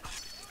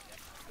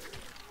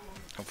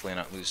 Hopefully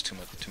not lose too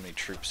many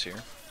troops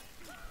here.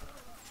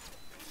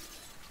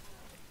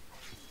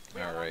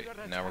 Alright,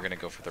 now we're gonna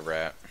go for the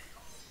rat.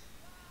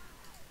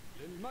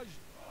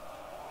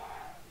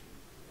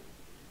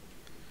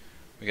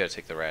 We gotta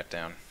take the rat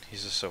down.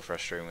 He's just so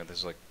frustrating with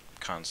his like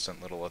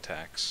constant little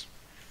attacks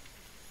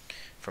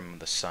from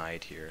the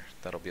side here.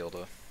 That'll be able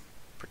to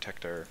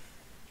protect our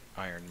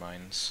iron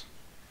mines.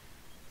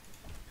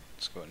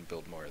 Let's go ahead and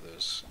build more of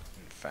those,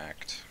 in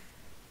fact.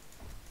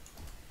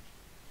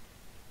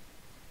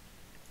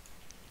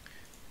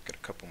 Got a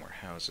couple more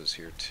houses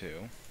here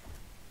too.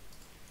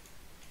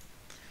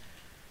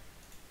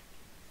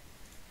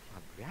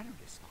 Our granary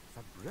stocks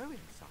are growing,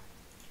 sire.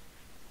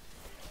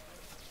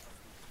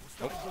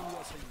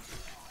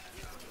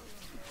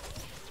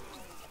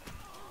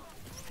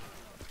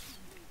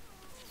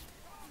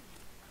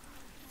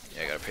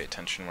 Yeah, I gotta pay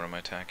attention when I'm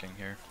attacking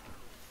here.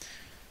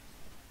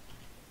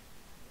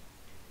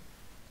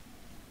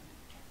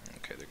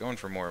 Okay, they're going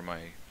for more of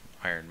my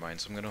iron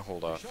mines. I'm gonna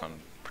hold off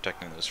on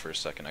protecting those for a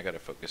second. I gotta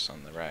focus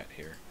on the rat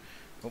here.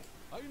 Oh.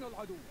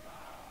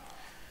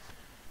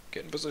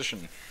 Get in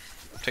position.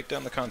 Take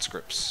down the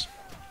conscripts.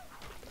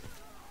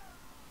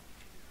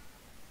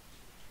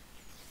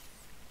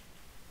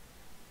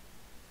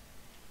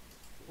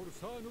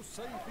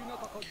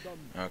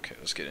 Okay,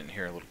 let's get in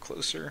here a little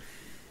closer.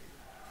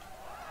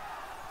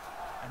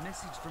 A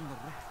message from the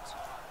rat.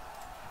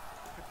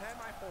 Prepare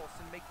my horse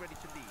and make ready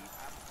to leave.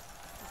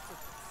 Just a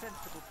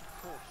sensible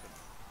precaution,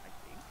 I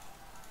think.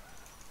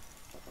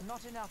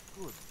 Not enough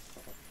goods.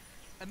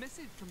 A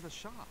message from the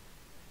Shah.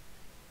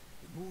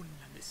 The moon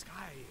and the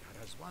sky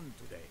are as one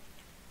today.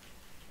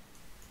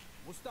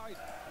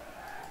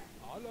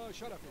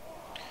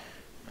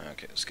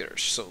 Okay, let's get our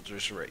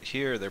soldiers right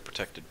here. They're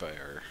protected by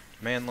our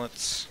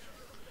manlets.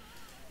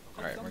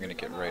 Alright, we're gonna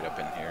get right up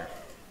in here.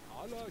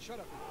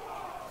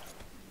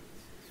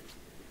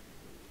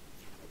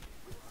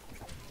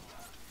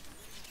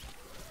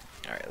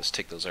 Alright, let's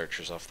take those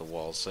archers off the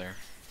walls there.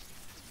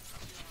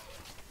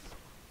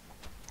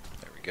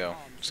 There we go.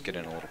 Let's get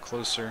in a little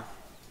closer.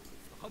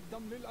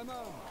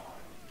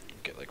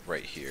 Get like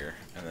right here.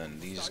 And then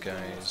these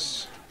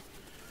guys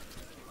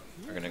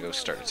are gonna go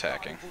start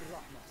attacking.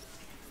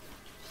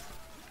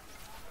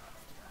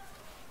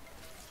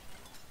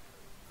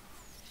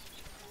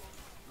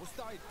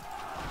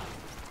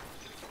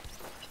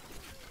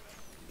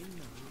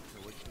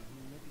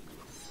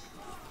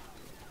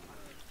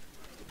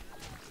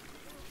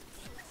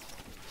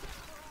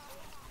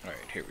 Alright,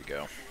 here we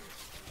go. I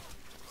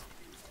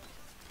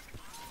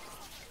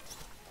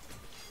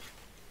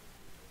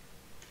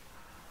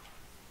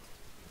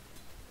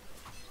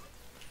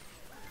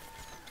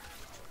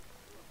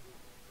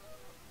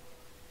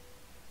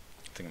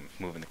think I'm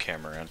moving the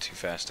camera around too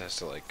fast. It has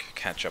to like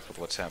catch up with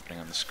what's happening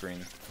on the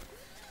screen.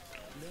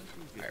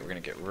 Alright, we're gonna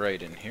get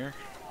right in here.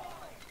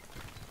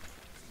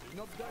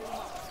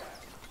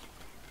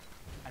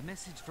 A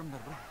message from the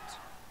rat.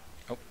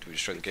 Oh, did we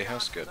destroy the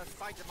gatehouse? Good.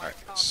 Alright,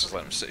 let's just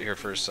let him sit here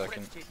for a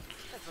second.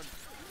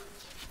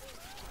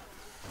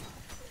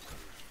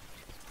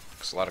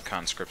 Because a lot of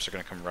conscripts are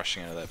gonna come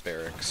rushing into that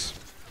barracks.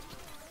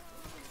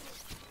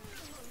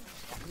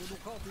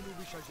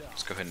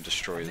 Let's go ahead and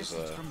destroy his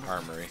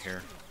armory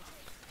here.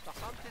 The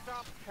hunt is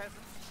up, peasants.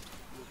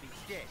 You'll be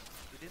dead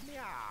within the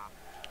hour.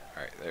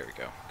 Alright, there we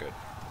go. Good.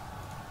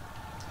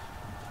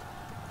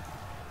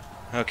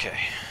 Okay.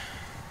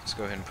 Let's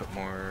go ahead and put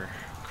more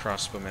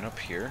crossbowmen up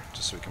here,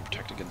 just so we can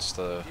protect against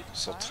the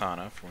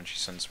Sultana for when she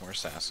sends more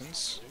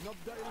assassins.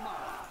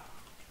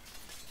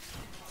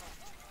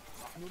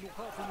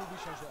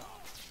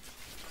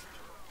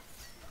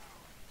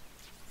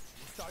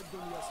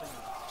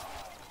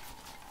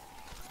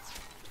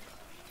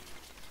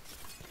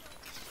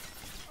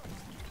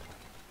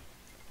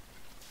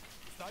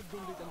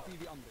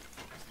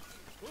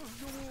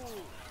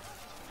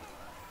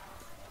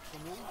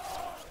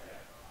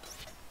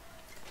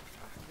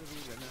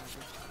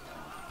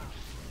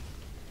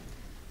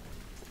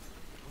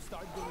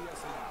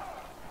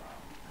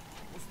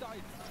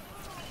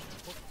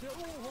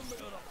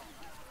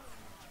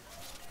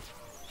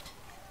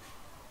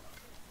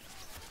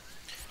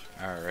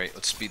 Alright,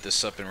 let's speed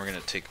this up and we're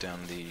gonna take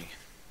down the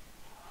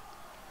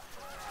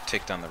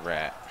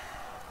rat.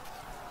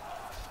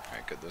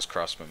 Alright, good, those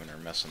crossbowmen are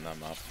messing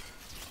them up.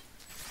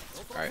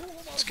 Alright,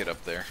 let's get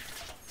up there.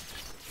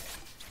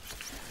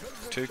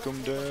 Take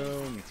them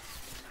down.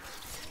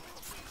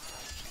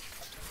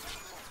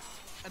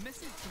 A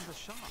message from the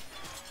Shah.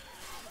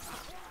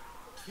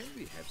 Can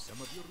we have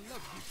some of your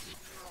lovely food?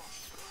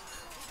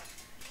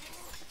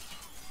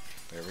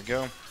 There we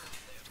go.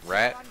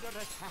 Rat Under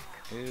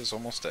attack. is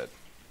almost dead.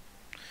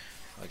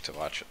 I like to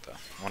watch it though.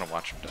 I want to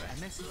watch him A die.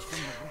 message from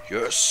the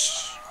Rat.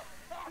 Yes.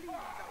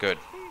 Good.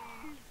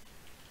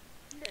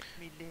 Let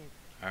me live.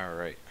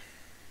 Alright.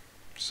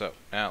 So,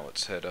 now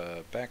let's head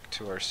back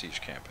to our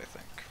siege camp, I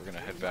think. We're going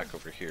to head back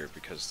over here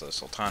because the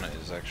Sultana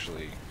is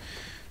actually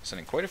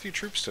sending quite a few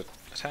troops to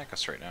attack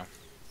us right now.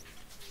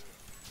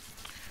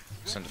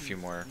 Send a few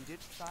more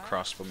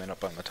crossbowmen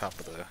up on the top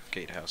of the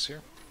gatehouse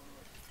here.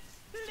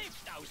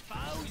 Lift those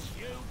bows,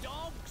 you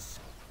dogs!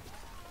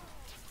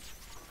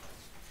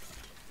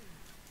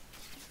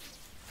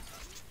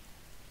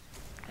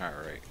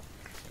 Alright.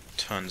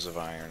 Tons of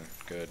iron.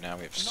 Good, now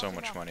we have so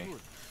much money.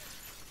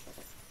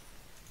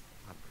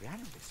 A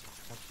brand is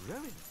a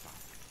brilliant song.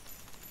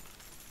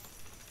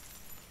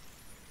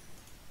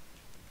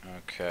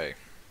 Okay.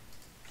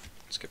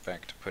 Let's get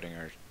back to putting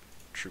our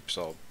troops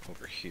all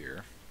over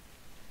here.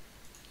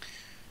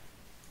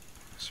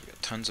 So we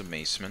got tons of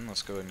macemen.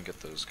 Let's go ahead and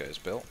get those guys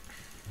built.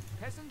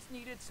 Peasants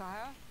needed,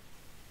 sire.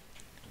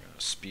 We're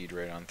gonna speed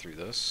right on through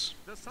this.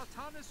 The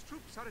Sultana's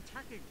troops are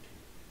attacking.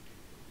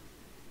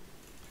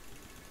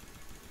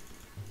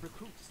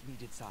 Recruits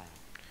needed, sire.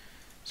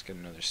 Let's get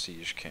another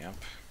siege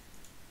camp.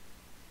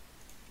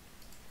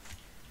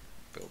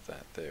 Build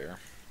that there.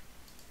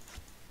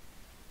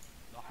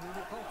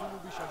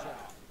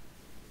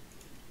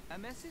 A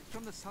message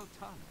from the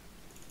Sultana.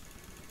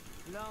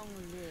 Long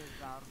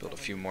live our Build a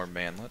few more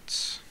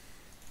manlets.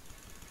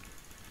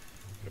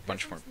 Get a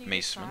bunch more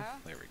macemen.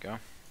 There we go.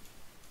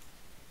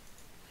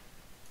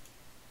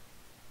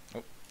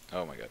 Oh,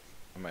 oh my god.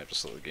 I might have to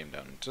slow the game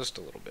down just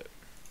a little bit.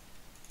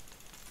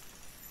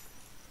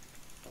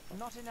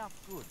 Not enough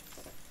goods.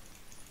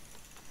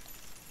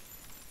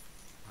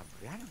 A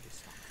brand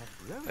is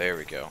a brilliant. There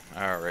we go.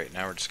 Alright,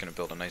 now we're just going to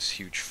build a nice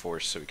huge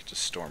force so we can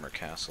just storm our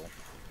castle.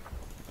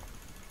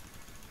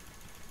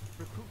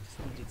 Recruits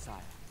needed,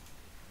 sire.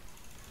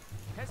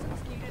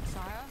 Peasants needed,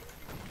 sire.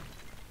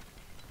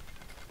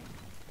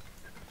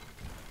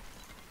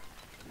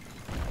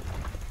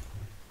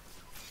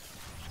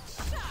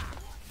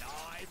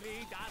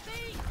 Lively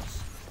dubbies!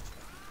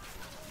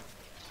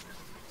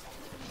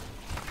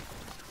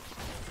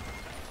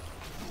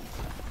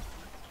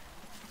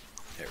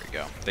 There we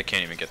go. They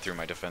can't even get through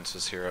my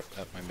defenses here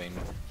at my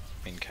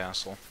main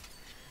castle.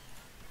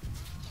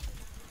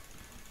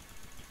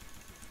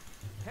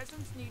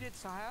 Peasants needed,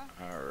 sire.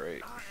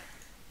 Alright.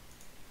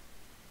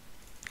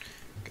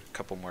 Get a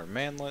couple more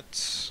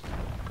manlets.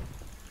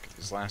 Get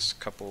these last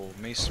couple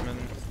macemen.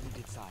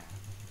 Needed, sire.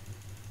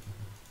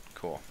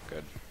 Cool,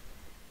 good.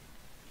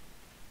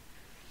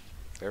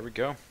 There we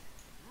go.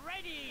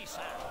 Ready,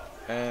 sir!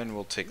 And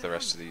we'll take the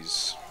rest of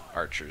these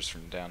archers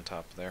from down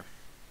top there.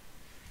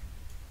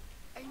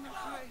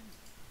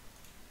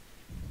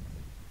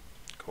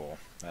 Cool,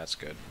 that's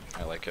good.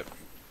 I like it.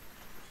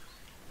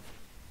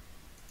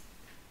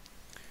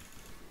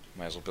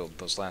 Might as well build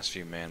those last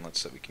few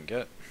manlets that we can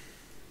get.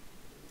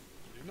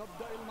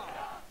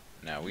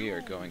 Now we are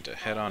going to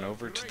head on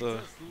over to the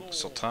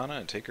Sultana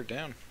and take her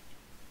down.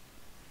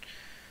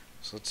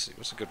 So let's see,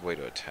 what's a good way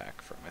to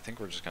attack from? I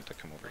think we're just going to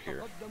come over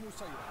here.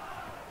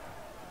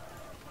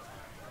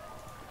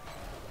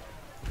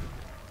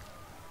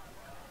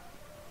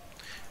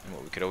 And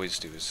what we could always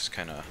do is just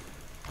kind of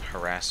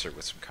harass her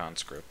with some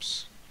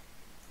conscripts.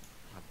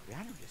 A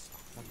brand is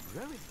a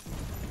brilliant.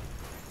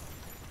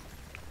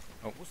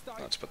 Oh,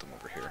 let's put them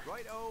over here.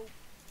 Right-o.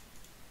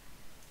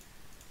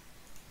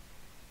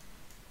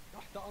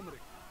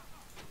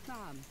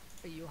 نعم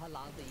أيها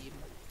العظيم.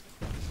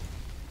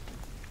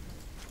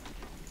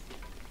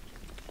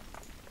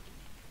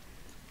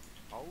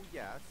 Oh,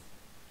 yes.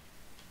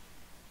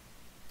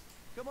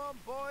 Come on,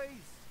 boys.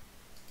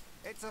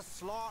 It's a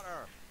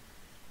slaughter.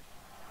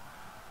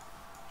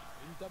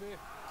 انتبه.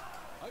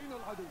 أين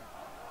العدو؟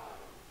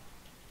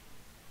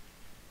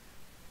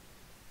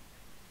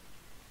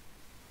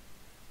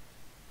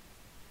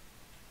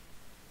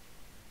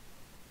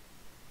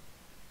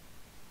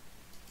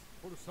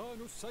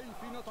 فرسان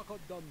السيف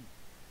نتقدم.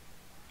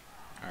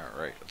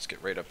 Alright, let's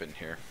get right up in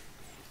here.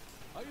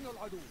 أين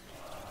العدو؟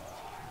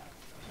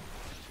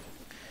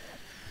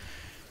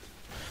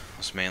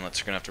 Those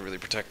manlets are going to have to really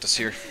protect us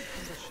here.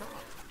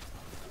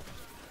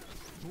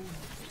 We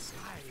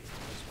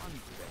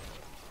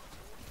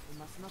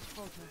must not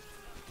falter.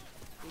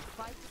 We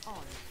fight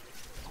on.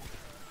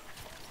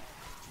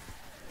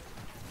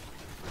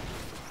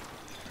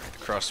 Alright,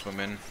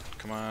 crossbowmen,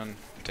 come on,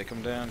 take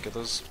them down, get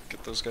those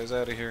guys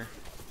out of here.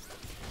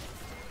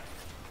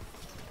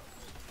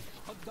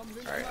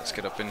 Alright, let's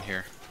get up in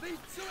here.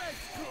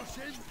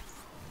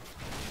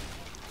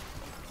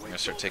 We're gonna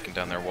start taking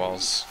down their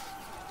walls.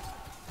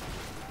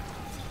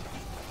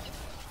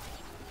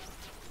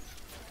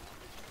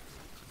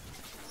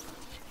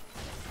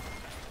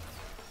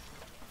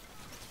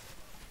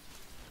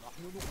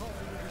 نحن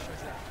نقاتل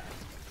بشجاعة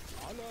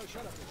على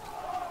شرفك.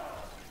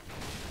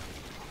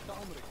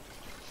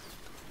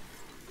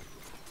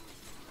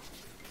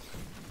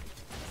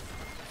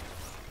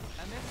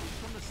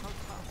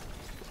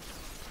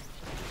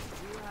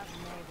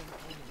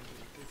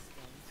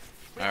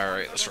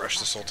 let's rush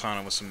the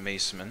Sultana with some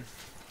macemen.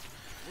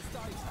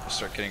 We'll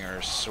start getting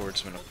our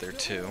swordsmen up there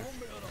too.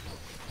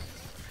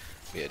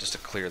 Yeah, just to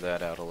clear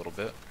that out a little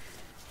bit.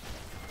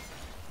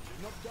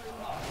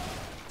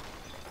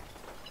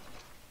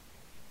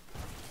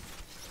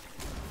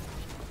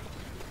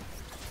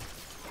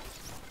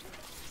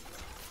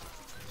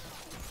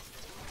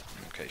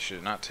 Okay,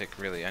 should not take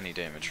really any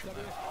damage from that.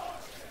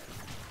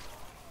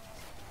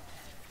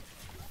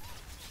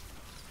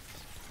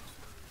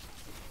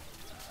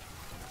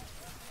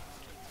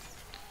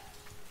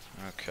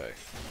 Okay,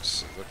 let's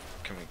see, what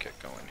can we get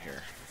going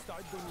here?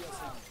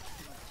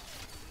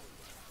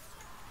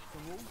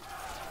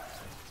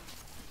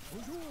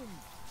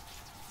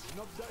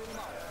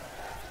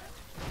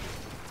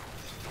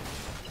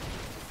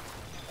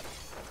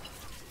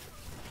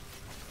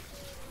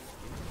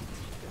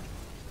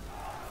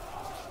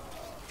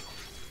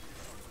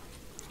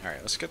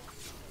 Alright, let's get...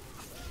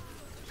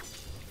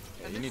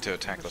 Yeah, you need to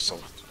attack the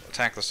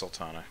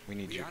Sultana. We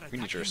need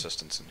your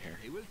assistance in here.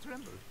 They will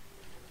tremble.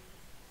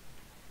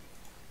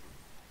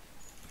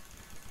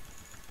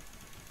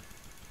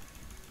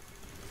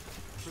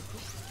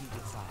 Recruits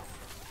needed, sire.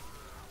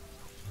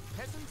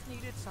 Peasants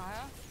needed,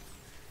 sire.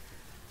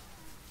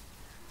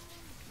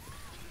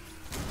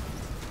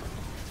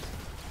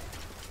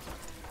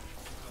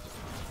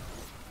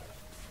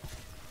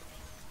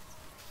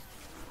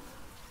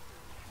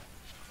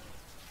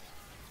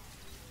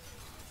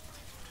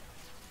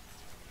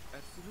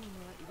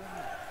 أرسلونا إلى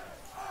النار.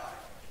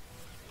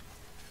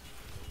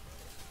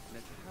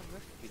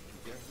 نتحرك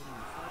باتجاه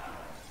المصابين.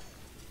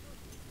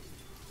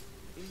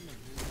 إنه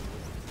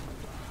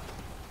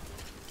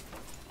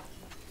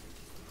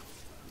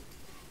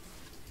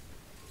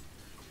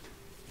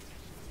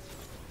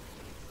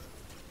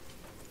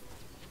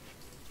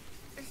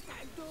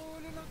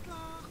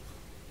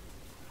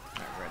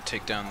Alright, we're gonna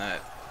take down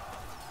that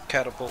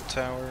catapult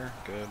tower.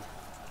 Good.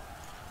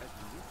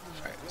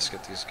 Alright, let's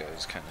get these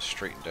guys kind of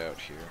straightened out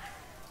here.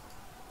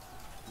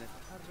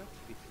 نتحرك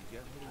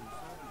باتجاه المصابين.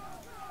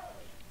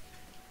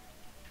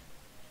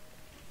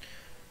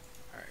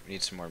 Alright, we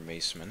need some more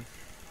macemen.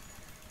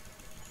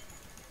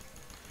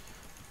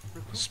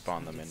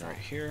 Spawn them in right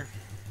here.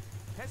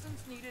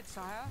 Peasants needed,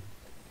 sire.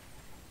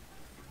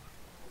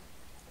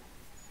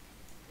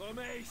 The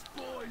Mace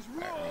Boys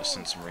Alright, we're gonna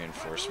send some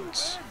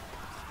reinforcements.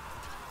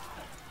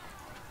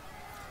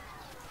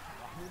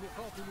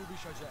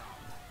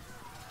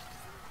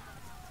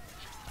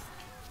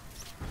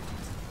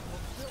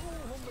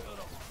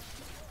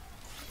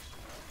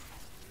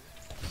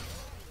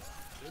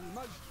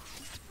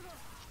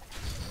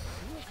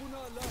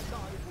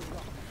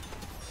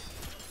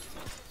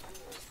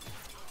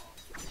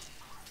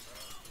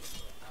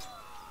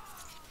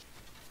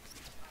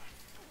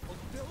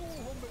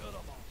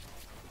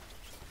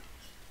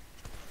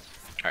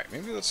 Alright,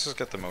 maybe let's just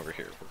get them over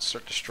here. Let's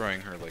start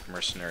destroying her, like,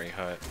 mercenary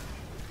hut.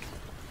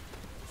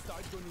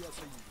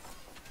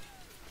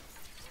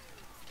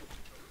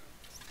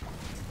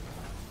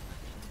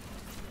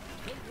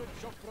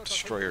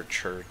 Destroy her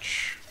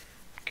church.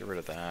 Get rid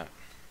of that.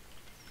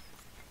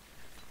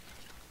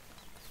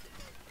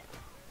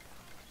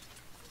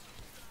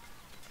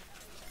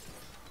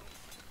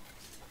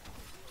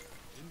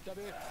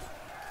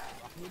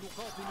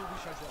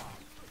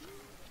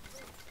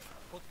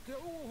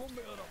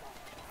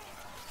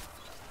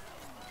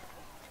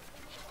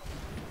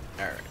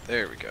 Alright,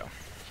 there we go.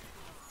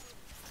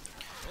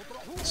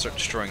 Start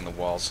destroying the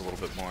walls a little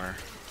bit more.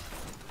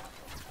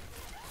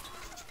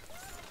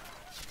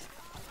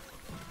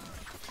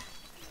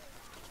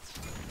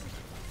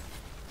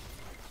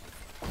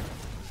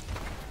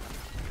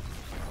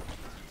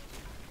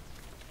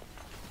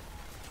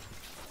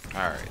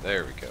 Alright,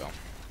 there we go.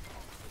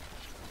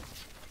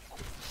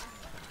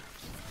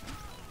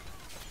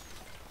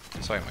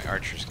 So my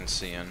archers can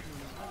see in.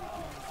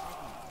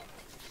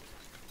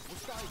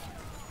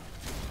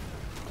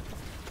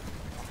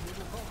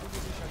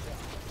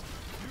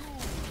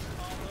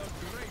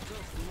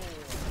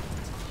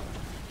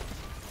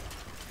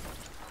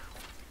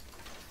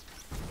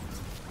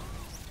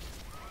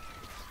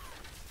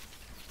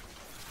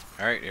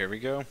 Alright, here we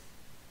go.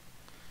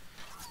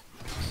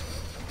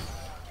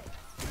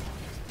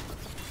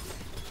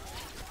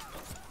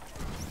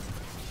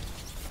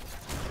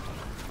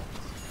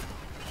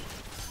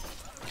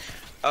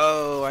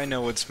 Oh, I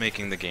know what's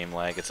making the game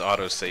lag. It's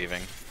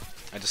auto-saving.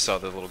 I just saw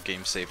the little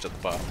game saved at the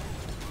bottom.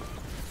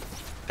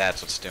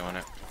 That's what's doing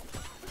it.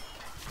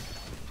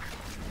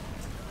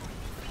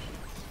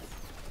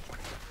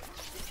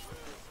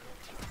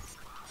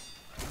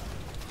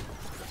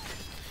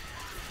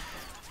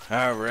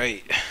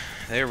 Alright,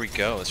 there we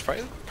go. It's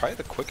probably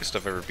the quickest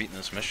I've ever beaten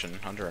this mission,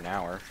 under an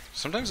hour.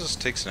 Sometimes this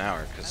takes an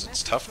hour, because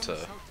it's tough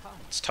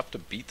to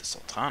beat the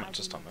Sultana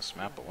just on this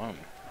map alone.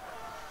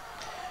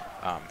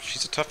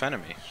 She's a tough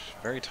enemy.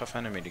 Very tough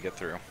enemy to get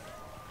through.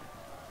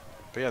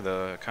 But yeah,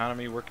 the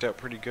economy worked out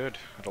pretty good.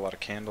 Had a lot of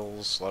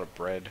candles, a lot of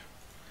bread.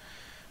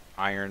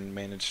 Iron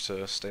managed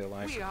to stay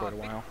alive for quite a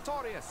while.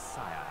 Victorious,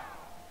 sire.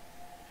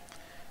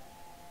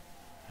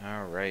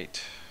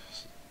 Alright.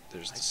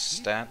 there's the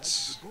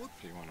stats,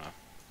 if you want to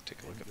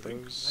take a look at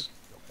those.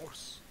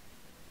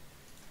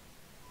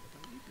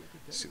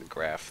 See the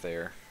graph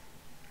there,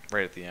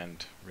 right at the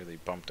end, really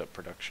bumped up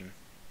production.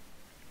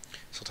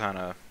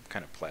 Sultana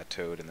kind of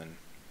plateaued and then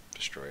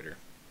destroyed her.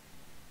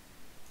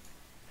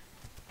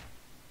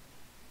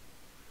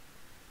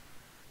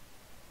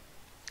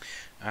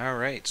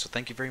 Alright, so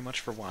thank you very much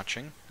for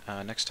watching.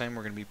 Next time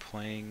we're going to be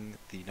playing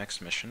the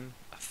next mission,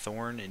 A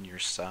Thorn in Your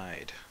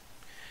Side.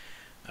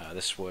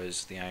 This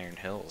was the Iron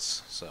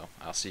Hills, so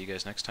I'll see you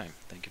guys next time.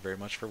 Thank you very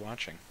much for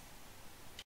watching.